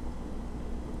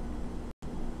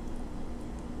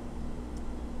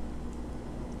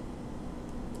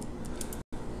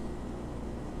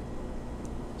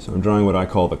 So I'm drawing what I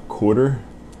call the quarter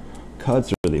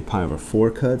cuts, or the pi over 4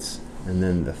 cuts, and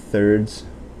then the thirds,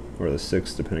 or the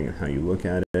sixths, depending on how you look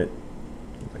at it.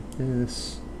 Like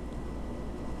this.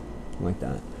 Like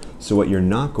that. So what you're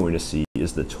not going to see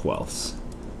is the twelfths.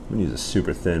 I'm going to use a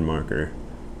super thin marker.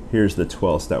 Here's the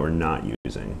twelfths that we're not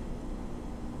using.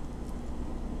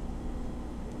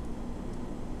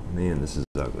 Man, this is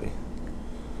ugly.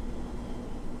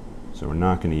 So we're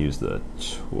not going to use the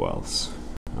twelfths.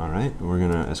 Alright, we're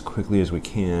going to, as quickly as we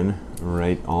can,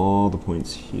 write all the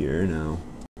points here. Now,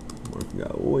 marker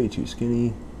got way too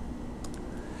skinny.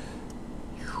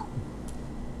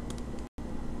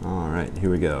 Alright,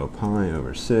 here we go. Pi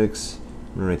over 6.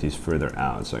 I'm going to write these further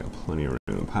out so I got plenty of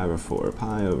room. Pi over 4,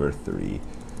 pi over 3,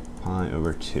 pi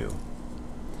over 2.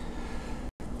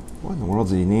 What in the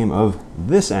world's the name of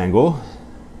this angle?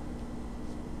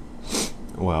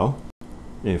 Well,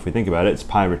 if we think about it, it's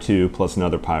pi over 2 plus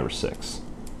another pi over 6.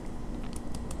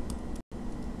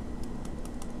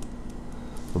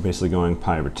 We're basically going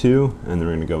pi over 2, and then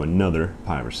we're going to go another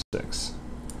pi over 6.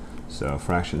 So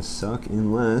fractions suck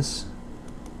unless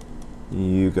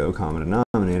you go common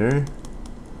denominator.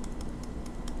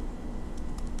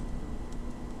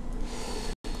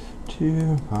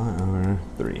 2 pi over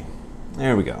 3.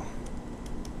 There we go.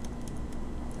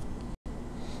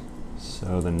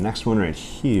 So the next one right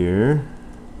here,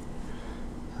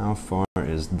 how far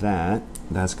is that?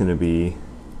 That's going to be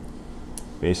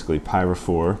basically pi over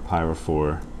 4, pi over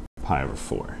 4, pi over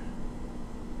 4.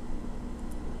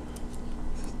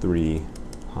 3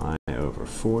 pi over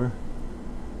 4.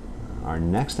 Our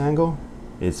next angle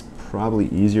is probably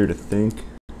easier to think,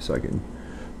 so I can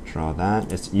draw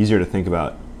that. It's easier to think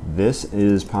about. This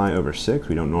is pi over 6.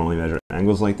 We don't normally measure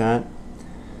angles like that.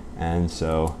 And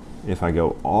so if I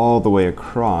go all the way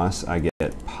across, I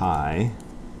get pi.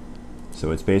 So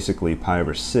it's basically pi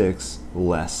over 6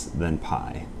 less than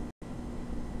pi.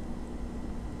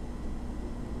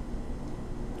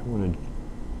 I don't want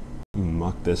to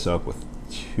muck this up with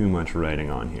too much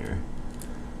writing on here.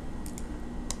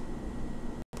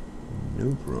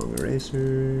 Nope, wrong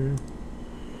eraser.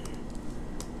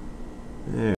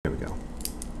 There we go.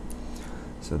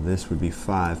 So this would be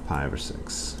 5 pi over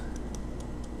 6.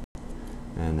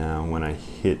 And now when I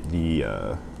hit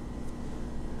the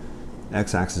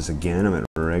x-axis again, I'm at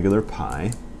regular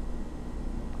pi.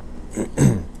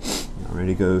 Now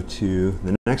ready to go to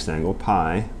the next angle.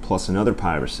 Pi plus another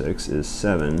pi over 6 is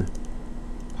 7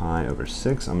 pi over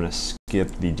 6. I'm going to skip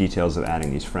the details of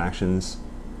adding these fractions.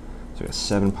 So I got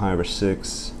 7 pi over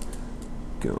 6.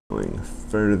 Going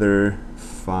further,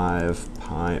 5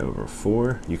 pi over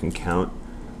 4. You can count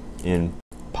in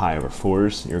pi over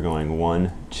 4s. You're going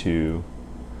 1, 2,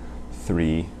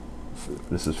 3.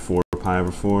 This is 4 pi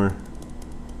over 4.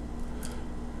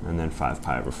 And then 5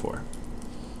 pi over 4.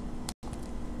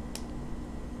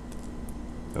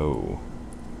 Oh.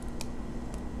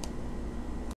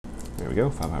 There we go,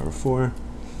 5 pi over 4.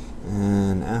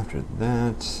 And after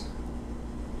that, this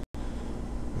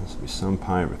will be some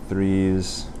pi over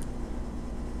 3s.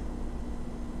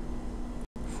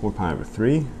 4 pi over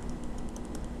 3.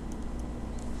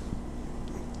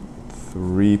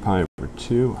 3 pi over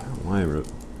 2. I don't know why I wrote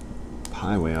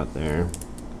pi way out there.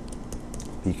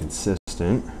 Be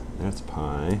consistent. That's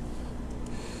pi.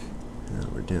 Now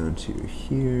we're down to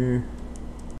here.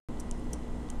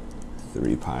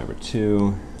 3 pi over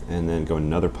 2. And then go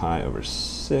another pi over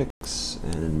 6.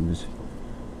 And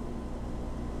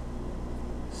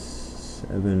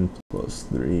 7 plus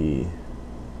 3.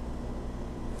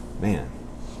 Man.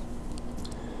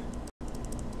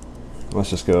 Let's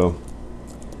just go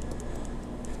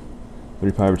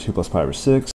 3 pi over 2 plus pi over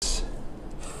 6.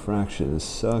 Fractions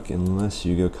suck unless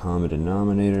you go common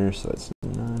denominator. So that's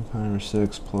 9 pi over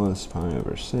 6 plus pi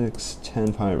over 6.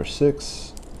 10 pi over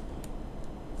 6.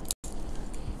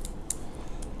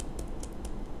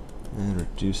 And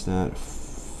reduce that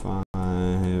 5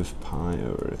 pi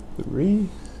over 3.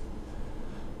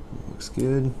 Looks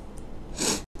good.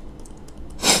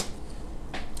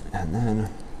 And then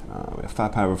we have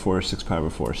 5 pi over 4, 6 pi over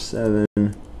 4, 7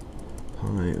 pi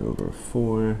over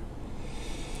 4.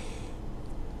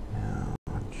 Now,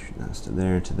 that's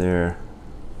to there.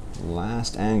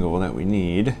 Last angle that we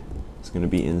need is going to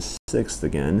be in sixth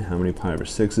again. How many pi over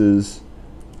 6s?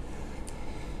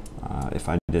 If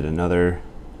I did another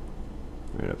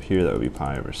right up here, that would be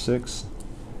pi over 6.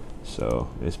 So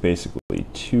it's basically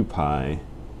 2 pi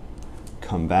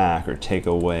come back or take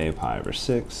away pi over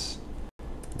 6.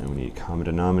 And we need a common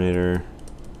denominator.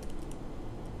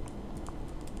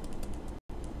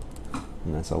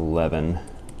 And that's 11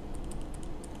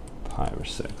 pi over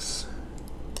 6.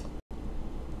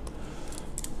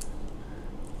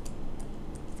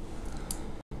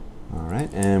 All right,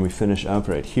 and we finish up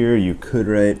right here. You could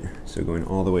write, so going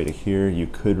all the way to here, you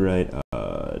could write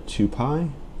 2 pi,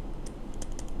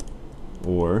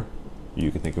 or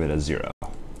you could think of it as 0. So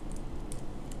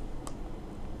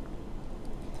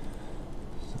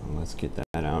let's get that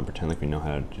out and pretend like we know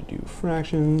how to do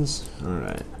fractions. All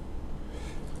right.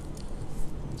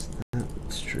 What's that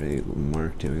straight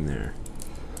mark doing there?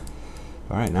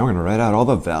 All right, now we're gonna write out all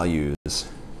the values.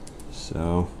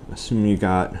 So assuming you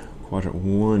got quadrant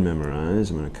 1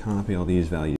 memorized, I'm going to copy all these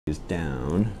values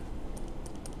down.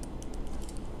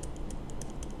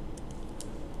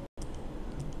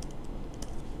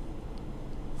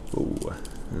 Oh,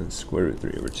 that's square root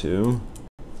 3 over 2.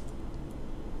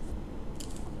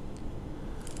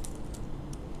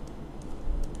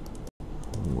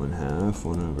 One half,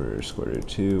 1 over square root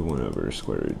 2, 1 over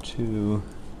square root 2.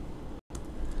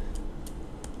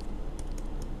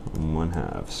 1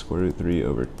 half, square root 3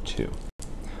 over 2.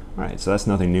 All right, so that's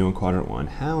nothing new in quadrant 1.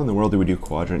 How in the world do we do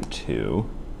quadrant 2?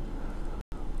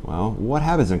 Well, what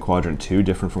happens in quadrant 2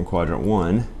 different from quadrant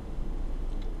 1?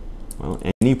 Well,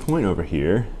 any point over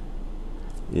here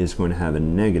is going to have a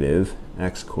negative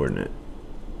x coordinate.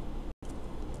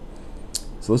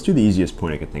 So let's do the easiest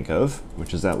point I could think of,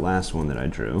 which is that last one that I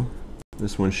drew.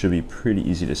 This one should be pretty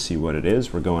easy to see what it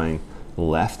is. We're going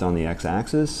left on the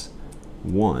x-axis,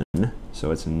 1,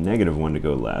 so it's negative 1 to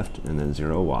go left, and then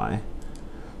 0y.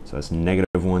 So that's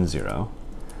negative 1, 0.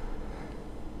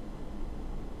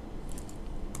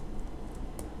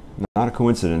 Not a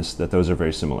coincidence that those are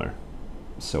very similar.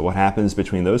 So what happens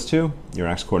between those two? Your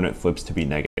x-coordinate flips to be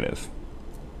negative.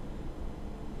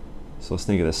 So let's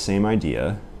think of the same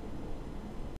idea,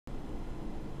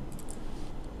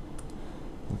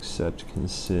 except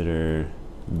consider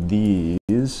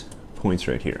these points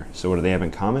right here. So what do they have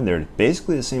in common? They're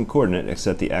basically the same coordinate,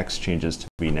 except the x changes to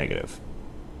be negative.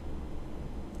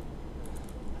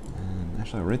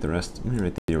 Actually, I'll write the rest. Let me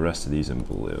write the rest of these in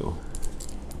blue,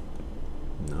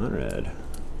 not red.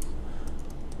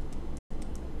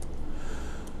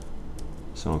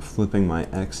 So I'm flipping my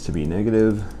x to be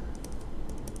negative.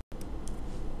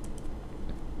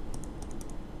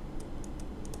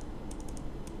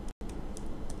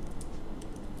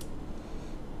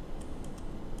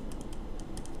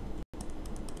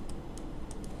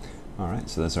 All right,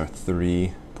 so that's our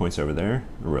 3 points over there,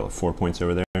 or really 4 points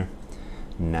over there.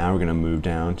 Now we're going to move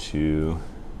down to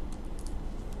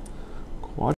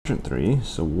quadrant 3.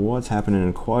 So what's happening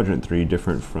in quadrant 3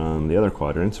 different from the other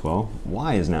quadrants? Well,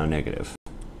 y is now negative.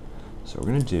 So what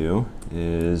we're going to do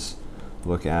is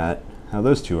look at how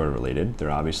those two are related. They're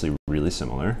obviously really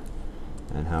similar.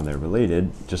 And how they're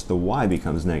related, just the y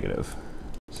becomes negative.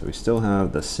 So we still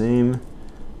have the same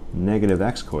negative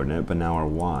x coordinate, but now our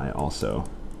y also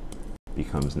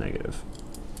becomes negative.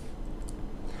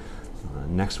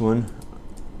 Next one,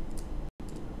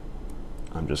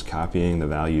 I'm just copying the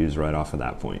values right off of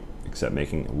that point, except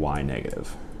making y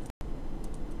negative.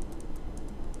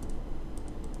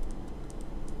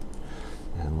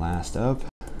 And last up,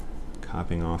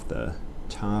 copying off the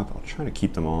top. I'll try to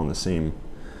keep them all on the same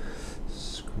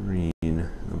screen.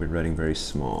 I'll be writing very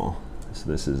small. So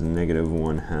this is negative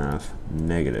 1 half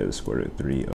negative square root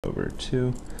 3 over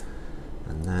 2.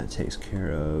 And that takes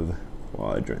care of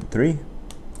quadrant 3.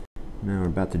 Now we're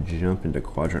about to jump into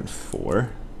quadrant 4.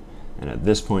 And at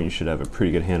this point, you should have a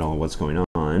pretty good handle on what's going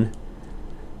on.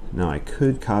 Now I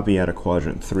could copy out of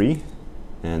quadrant 3,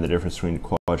 and the difference between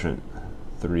quadrant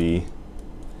 3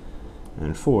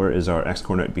 and 4 is our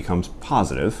x-coordinate becomes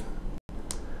positive.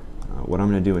 What I'm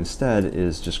going to do instead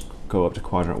is just go up to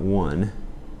quadrant 1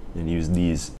 and use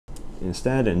these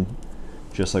instead, and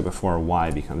just like before, y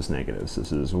becomes negative. So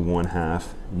this is 1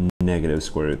 half negative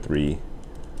square root 3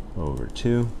 over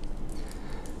 2.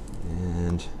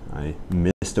 And I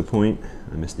missed a point.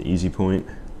 I missed the easy point.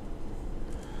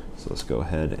 So let's go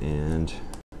ahead and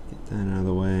get that out of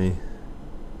the way.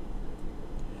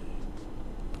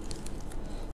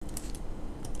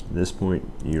 This point,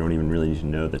 you don't even really need to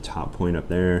know the top point up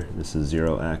there. This is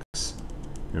 0x,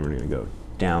 and we're going to go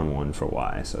down 1 for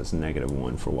y, so it's negative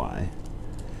 1 for y.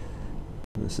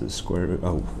 This is square root,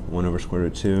 1 over square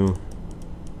root 2.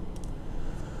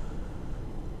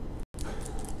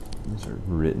 These are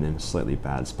written in slightly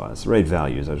bad spots. The right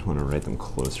values, I just want to write them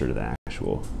closer to the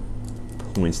actual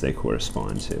points they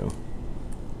correspond to.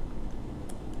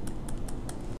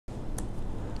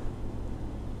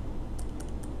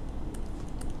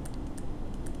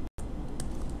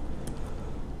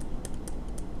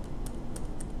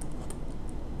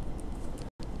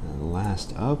 And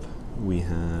last up, we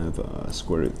have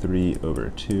square root 3 over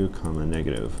 2 comma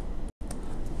negative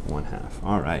 1/2.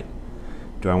 All right.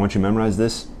 Do I want you to memorize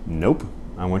this? Nope.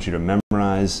 I want you to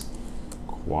memorize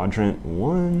quadrant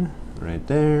 1 right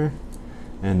there,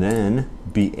 and then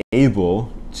be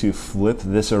able to flip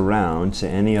this around to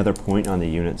any other point on the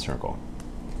unit circle.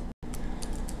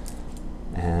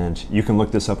 And you can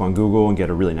look this up on Google and get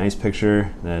a really nice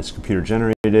picture that's computer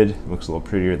generated. It looks a little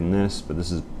prettier than this, but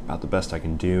this is about the best I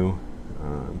can do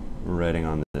writing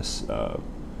on this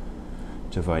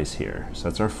device here. So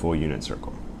that's our full unit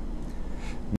circle.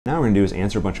 Now what we're going to do is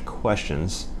answer a bunch of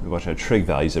questions, a bunch of trig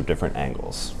values of different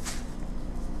angles.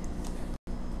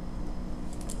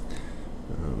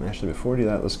 Actually, before we do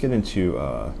that, let's get into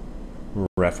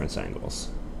reference angles.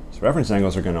 So reference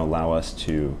angles are going to allow us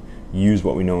to use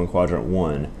what we know in quadrant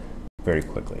 1 very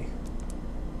quickly.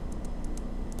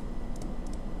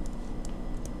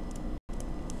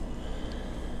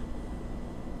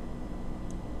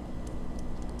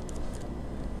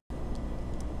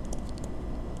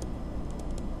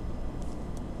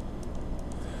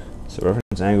 So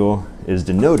reference angle is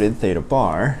denoted theta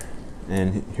bar,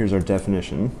 and here's our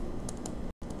definition.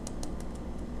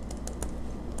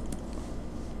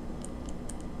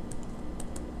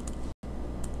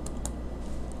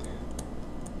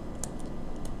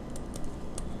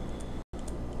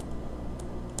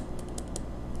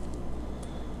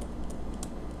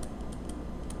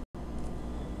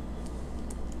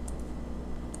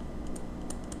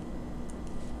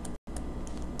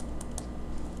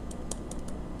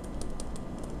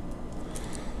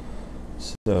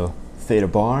 So theta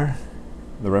bar,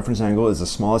 the reference angle, is the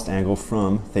smallest angle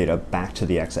from theta back to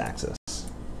the x-axis.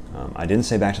 I didn't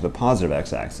say back to the positive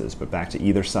x-axis, but back to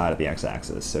either side of the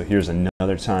x-axis. So here's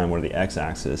another time where the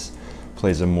x-axis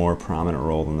plays a more prominent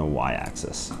role than the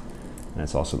y-axis. And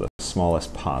it's also the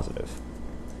smallest positive.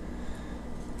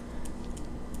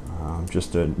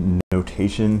 Just a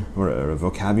notation or a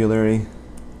vocabulary.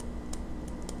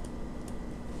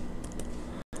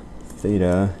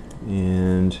 Theta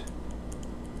and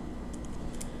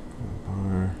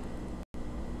bar.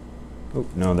 Oh,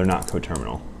 no, they're not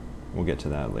coterminal. We'll get to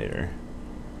that later.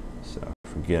 So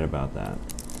forget about that.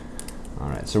 All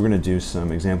right, so we're going to do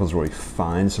some examples where we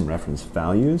find some reference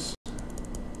values.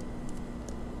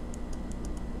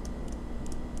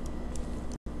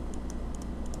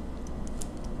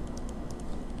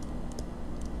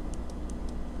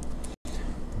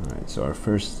 All right, so our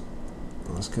first,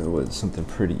 let's go with something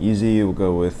pretty easy. We'll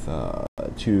go with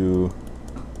 2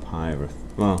 pi over,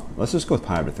 well, let's just go with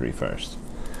pi over 3 first.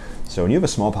 So when you have a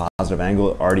small positive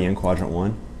angle already in quadrant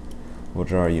 1, we'll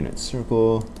draw our unit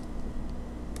circle.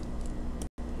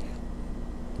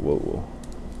 Whoa.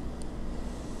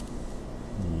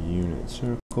 Unit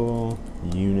circle,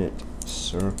 unit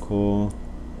circle.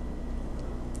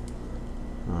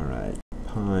 All right,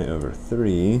 pi over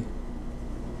 3.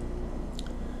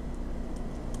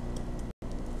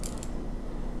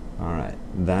 All right,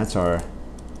 that's our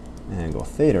angle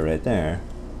theta right there.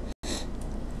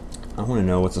 I want to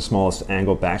know what's the smallest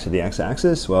angle back to the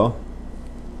x-axis. Well,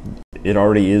 it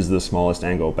already is the smallest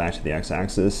angle back to the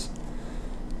x-axis.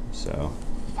 So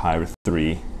pi over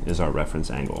 3 is our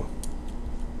reference angle.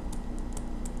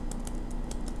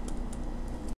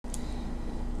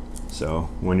 So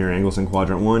when your angle's in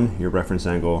quadrant 1, your reference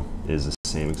angle is the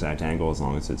same exact angle as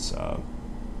long as it's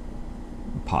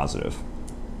positive.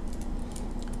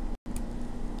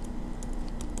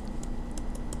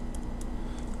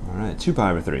 All right, 2 pi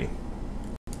over 3.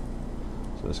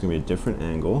 So it's going to be a different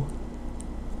angle.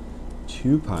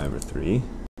 2 pi over 3.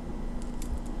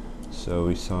 So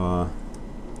we saw,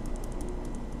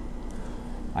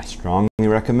 I strongly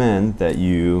recommend that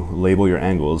you label your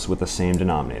angles with the same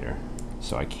denominator.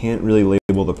 So I can't really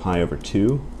label the pi over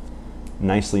 2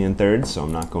 nicely in thirds, so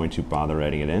I'm not going to bother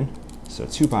writing it in. So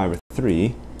 2 pi over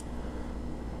 3,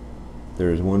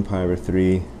 there's 1 pi over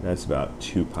 3, that's about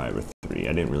 2 pi over 3.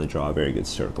 I didn't really draw a very good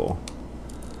circle.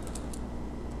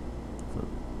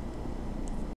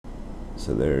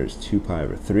 So there's 2 pi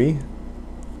over 3.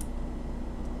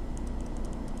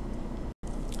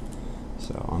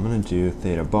 I'm going to do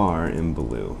theta bar in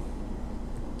blue.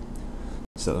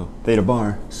 So theta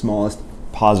bar, smallest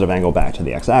positive angle back to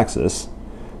the x-axis.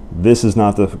 This is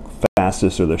not the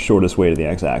fastest or the shortest way to the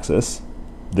x-axis.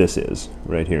 This is,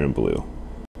 right here in blue.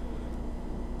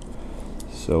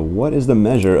 So what is the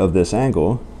measure of this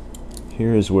angle?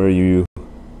 Here is where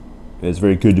it's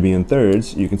very good to be in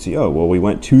thirds. You can see, oh, well, we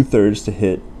went 2/3 to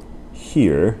hit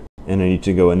here, and I need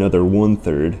to go another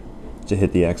 1/3 to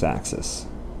hit the x-axis.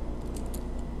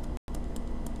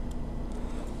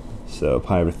 So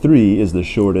pi/3 is the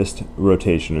shortest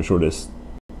rotation, or shortest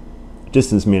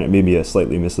distance, may be a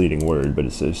slightly misleading word, but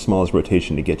it's the smallest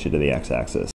rotation to get you to the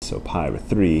x-axis. So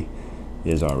pi/3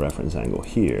 is our reference angle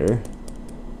here.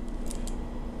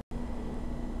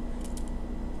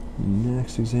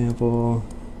 Next example.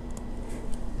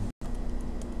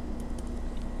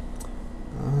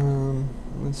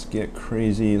 Let's get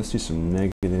crazy. Let's do some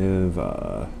negative.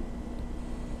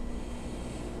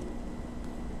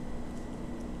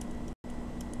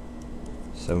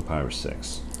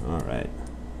 7pi/6. All right.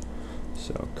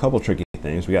 So a couple tricky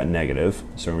things. We got negative,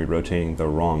 so we're rotating the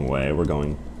wrong way. We're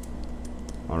going,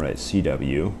 all right,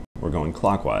 CW. We're going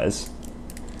clockwise.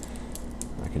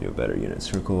 I can do a better unit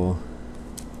circle.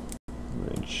 I'm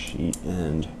going to cheat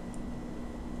and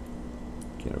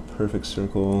get a perfect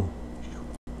circle.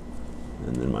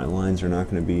 And then my lines are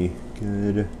not going to be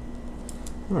good.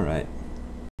 All right.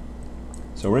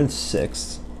 So we're in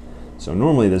sixths. So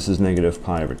normally this is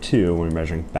 -pi/2 when we're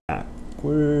measuring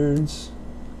backwards.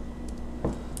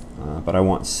 But I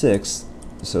want sixths,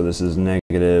 so this is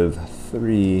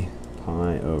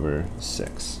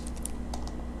 -3pi/6.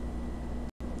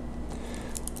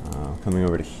 Coming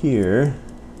over to here,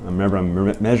 remember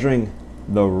I'm measuring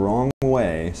the wrong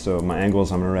way, so my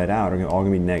angles I'm going to write out are all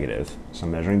going to be negative. So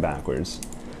I'm measuring backwards.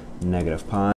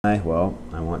 -pi, well,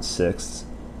 I want sixths.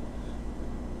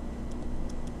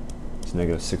 It's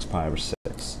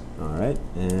 -6pi/6. All right,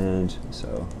 and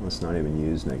so let's not even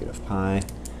use -pi.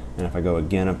 And if I go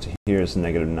again up to here, it's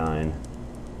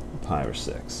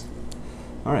 -9pi/6.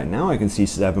 All right, now I can see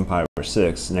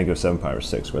 7pi/6,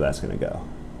 -7pi/6, where that's going to go.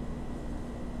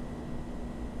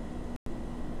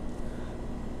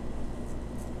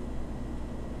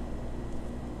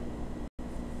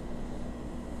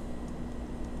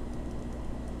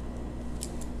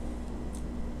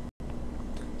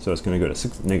 So it's going to go to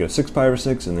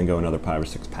 -6pi/6 and then go another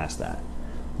pi/6 past that.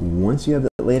 Once you have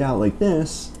it laid out like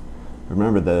this,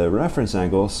 remember the reference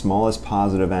angle, smallest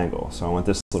positive angle. So I want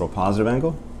this little positive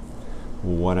angle.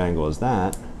 What angle is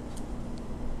that?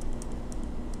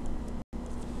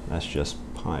 That's just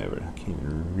pi over. I can't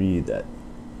even read that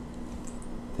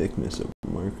thickness of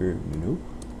marker. Nope.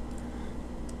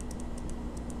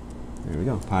 There we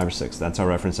go, pi/6. That's our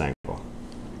reference angle.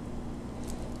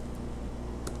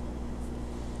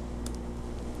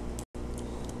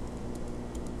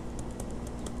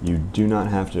 You do not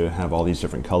have to have all these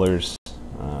different colors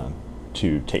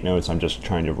to take notes. I'm just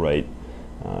trying to write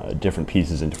different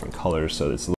pieces in different colors so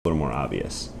it's a little more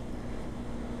obvious.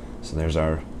 So there's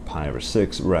our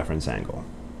pi/6 reference angle.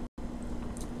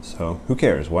 So who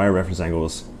cares? Why are reference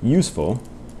angles useful?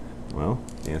 Well,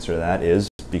 the answer to that is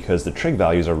because the trig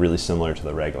values are really similar to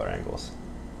the regular angles.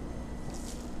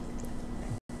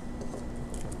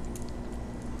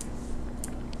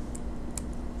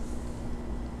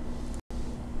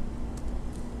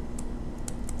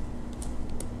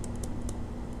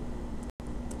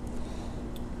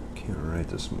 Can't write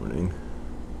this morning.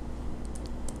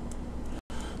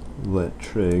 Let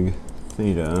trig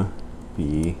theta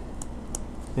be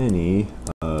any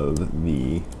of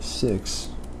the 6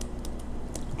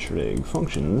 trig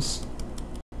functions.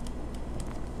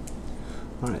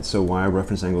 All right, so why are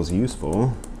reference angles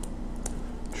useful?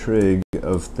 Trig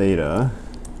of theta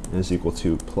is equal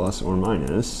to plus or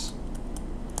minus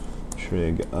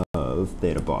trig of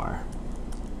theta bar.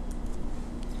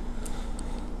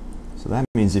 So that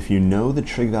means if you know the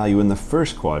trig value in the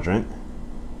first quadrant,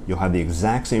 you'll have the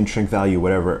exact same trig value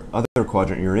whatever other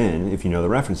quadrant you're in. If you know the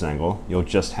reference angle, you'll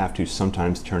just have to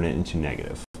sometimes turn it into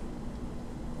negative.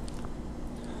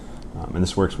 And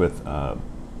this works with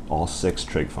all 6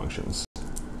 trig functions.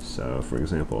 So for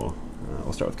example,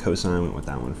 we'll start with cosine. We went with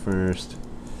that one first.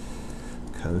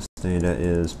 Cos theta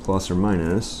is plus or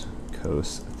minus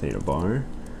cos theta bar.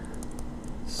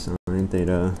 Sine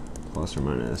theta plus or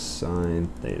minus sine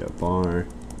theta bar.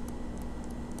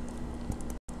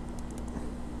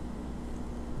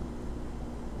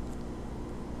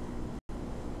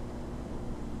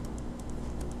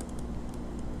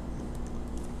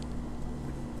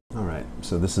 All right,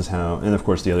 so this is how, and of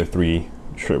course the other 3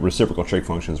 reciprocal trig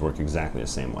functions work exactly the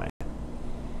same way.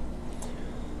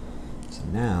 So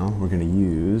now we're going to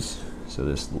use, so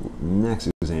this next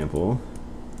example,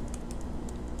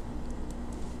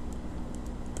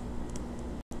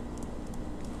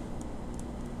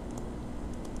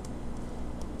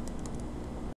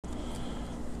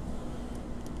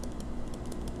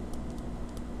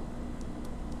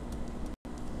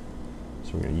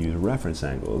 so we're going to use reference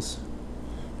angles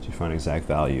to find exact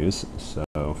values. So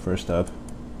first up,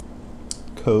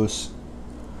 cos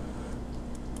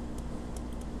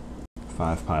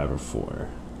 5 pi over 4.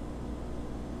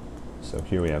 So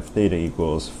here we have theta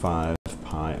equals 5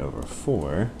 pi over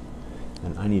 4,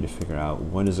 and I need to figure out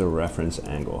what is a reference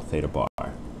angle, theta bar.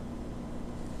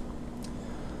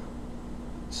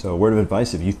 So word of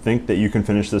advice, if you think that you can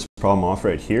finish this problem off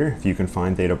right here, if you can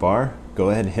find theta bar, go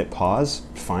ahead and hit pause,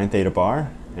 find theta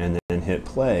bar, and then hit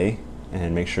play,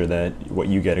 and make sure that what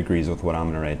you get agrees with what I'm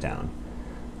going to write down.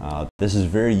 This is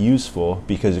very useful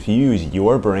because if you use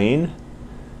your brain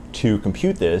to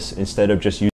compute this instead of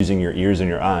just using your ears and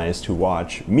your eyes to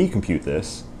watch me compute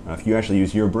this, if you actually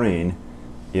use your brain,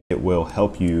 it will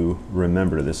help you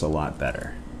remember this a lot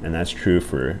better. And that's true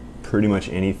for pretty much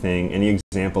anything, any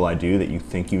example I do that you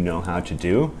think you know how to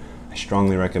do. I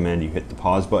strongly recommend you hit the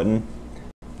pause button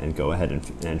and go ahead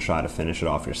and try to finish it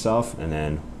off yourself, and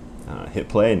then hit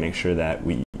play and make sure that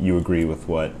you agree with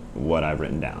what I've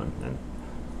written down. And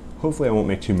hopefully I won't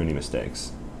make too many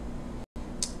mistakes.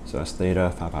 So that's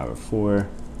theta, 5 pi over 4.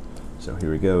 So here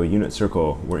we go, unit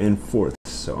circle, we're in fourths.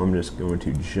 So I'm just going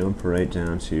to jump right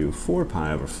down to 4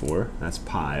 pi over 4. That's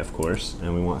pi, of course,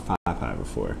 and we want 5 pi over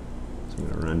 4. So I'm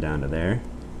going to run down to there.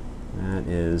 That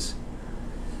is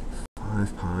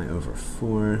 5 pi over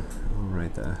 4. I'll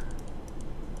write the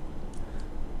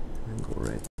angle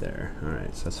right there. All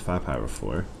right, so that's 5 pi over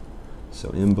 4. So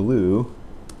in blue,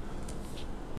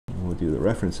 we'll do the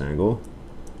reference angle,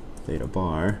 theta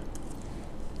bar.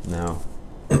 Now,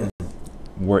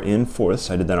 we're in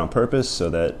fourths. I did that on purpose so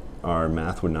that our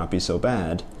math would not be so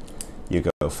bad. You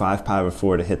go 5 pi over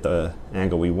 4 to hit the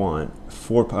angle we want.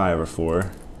 4 pi over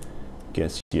 4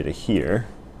 gets you to here.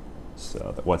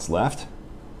 So what's left?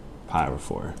 Pi over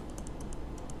 4.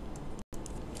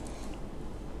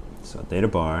 So theta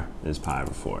bar is pi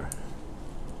over 4.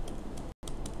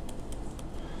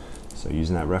 So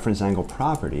using that reference angle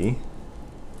property,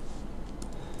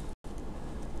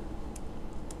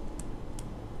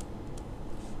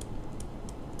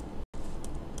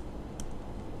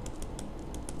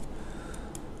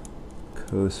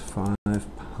 cos 5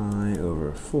 pi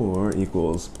over 4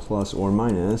 equals plus or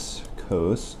minus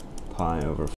cos pi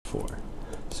over 4.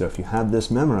 So if you have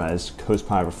this memorized, cos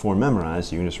pi over 4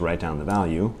 memorized, you can just write down the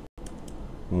value,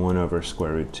 1 over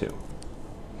square root 2.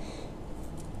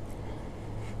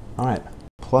 All right,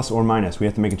 plus or minus, we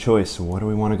have to make a choice. What do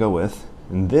we want to go with?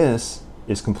 And this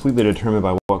is completely determined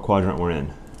by what quadrant we're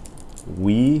in.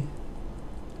 We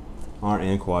are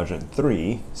in quadrant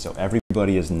 3, so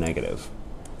everybody is negative.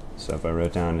 So if I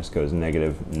wrote down, this goes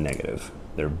negative, negative.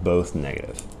 They're both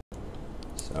negative.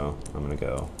 So I'm going to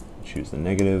go choose the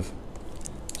negative.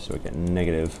 So we get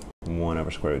negative 1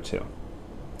 over square root 2.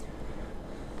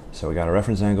 So we got a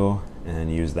reference angle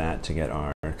and use that to get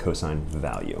our cosine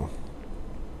value.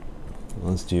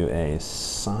 Let's do a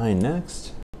sine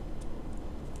next.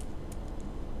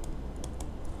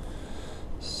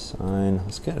 Sine,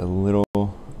 let's get a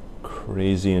little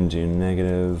crazy and do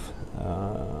negative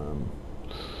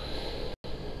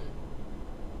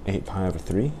 8 pi over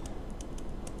 3.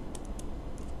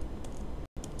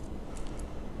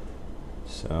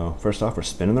 So first off, we're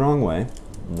spinning the wrong way,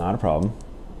 not a problem.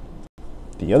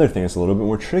 The other thing that's a little bit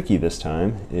more tricky this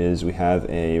time is we have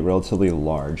a relatively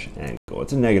large angle.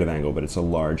 It's a negative angle, but it's a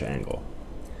large angle.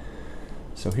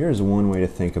 So here's one way to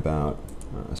think about,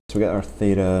 so we got our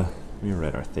theta, let me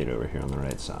write our theta over here on the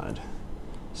right side.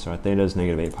 So our theta is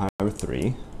negative 8 pi over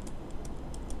 3.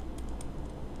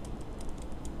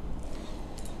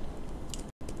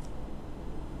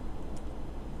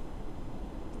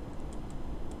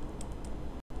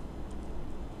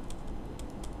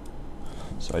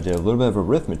 So I did a little bit of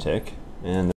arithmetic,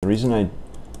 and the reason I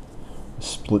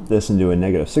split this into a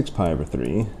negative 6 pi over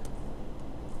 3,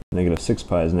 negative 6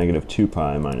 pi is negative 2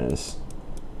 pi minus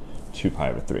 2 pi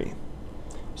over 3.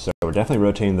 So we're definitely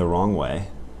rotating the wrong way,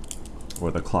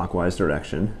 or the clockwise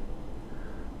direction.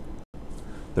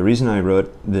 The reason I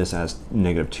wrote this as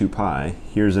negative 2 pi,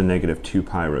 here's a negative 2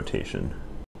 pi rotation.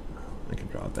 I can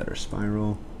draw a better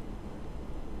spiral.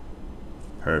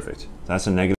 Perfect. That's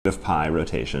a negative pi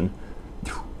rotation.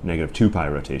 Negative 2 pi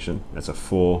rotation. That's a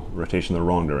full rotation in the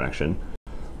wrong direction.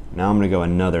 Now I'm going to go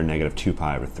another negative 2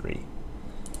 pi over 3.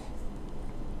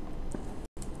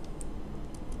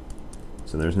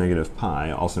 So there's negative pi,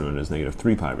 also known as negative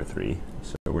 3 pi over 3.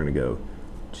 So we're going to go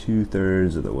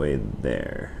 2/3 of the way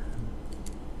there.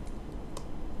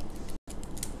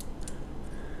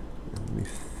 And we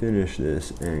finish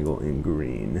this angle in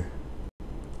green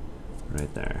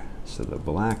right there. So the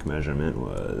black measurement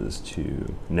was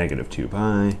 -2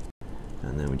 pi,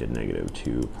 and then we did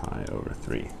 -2 pi over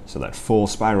 3. So that full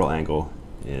spiral angle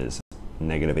is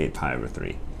 -8 pi over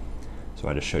 3. So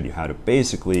I just showed you how to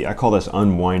basically, I call this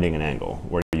unwinding an angle,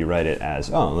 where you write it as,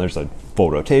 oh, there's a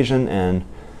full rotation, and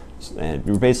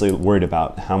you're basically worried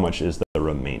about how much is the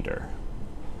remainder,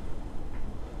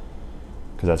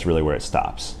 because that's really where it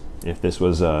stops. If this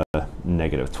was a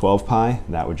 -12 pi,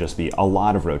 that would just be a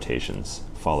lot of rotations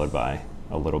followed by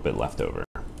a little bit left over.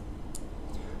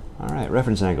 All right,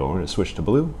 reference angle. We're going to switch to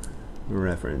blue.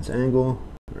 Reference angle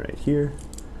right here.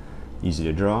 Easy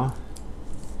to draw.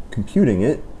 Computing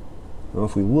it, well,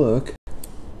 if we look,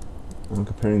 I'm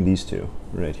comparing these two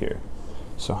right here.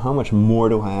 So how much more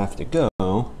do I have to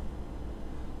go?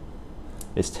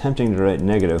 It's tempting to write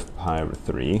 -pi over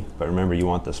 3, but remember you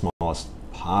want the smallest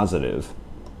positive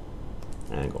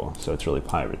angle, so it's really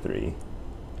pi over 3.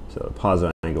 So the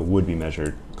positive angle would be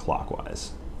measured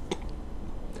clockwise.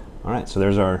 All right, so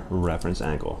there's our reference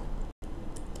angle.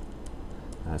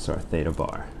 That's our theta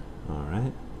bar. All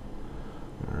right,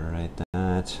 write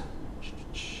that.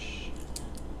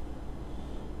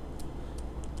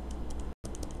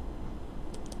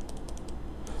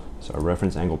 So our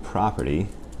reference angle property,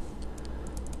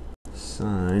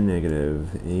 sine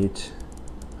 -8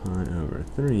 pi over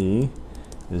 3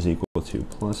 is equal to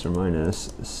plus or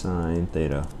minus sine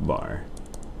theta bar.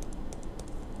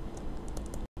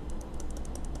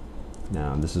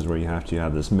 Now this is where you have to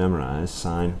have this memorized.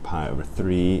 Sine pi over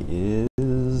 3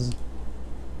 is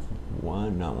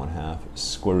 1, not 1/2,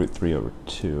 square root 3 over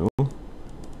 2.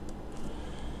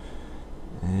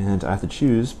 And I have to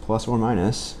choose plus or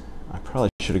minus. I probably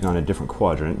should have gone a different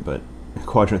quadrant, but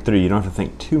quadrant 3, you don't have to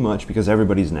think too much because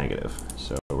everybody's negative.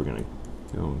 So we're going to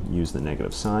go use the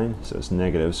negative sign. So it's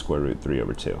negative square root 3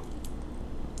 over 2.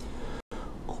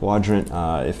 Quadrant,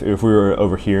 if we were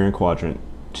over here in quadrant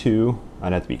 2,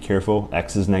 I'd have to be careful.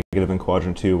 X is negative in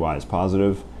quadrant 2, Y is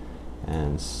positive.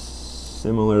 And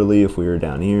similarly, if we were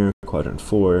down here, quadrant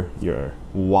 4, your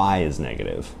Y is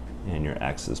negative and your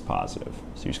X is positive.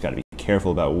 So you just got to be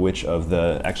careful about which of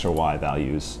the X or Y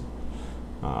values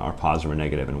are positive or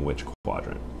negative in which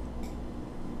quadrant.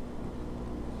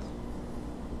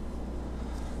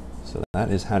 So that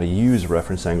is how to use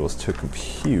reference angles to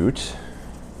compute.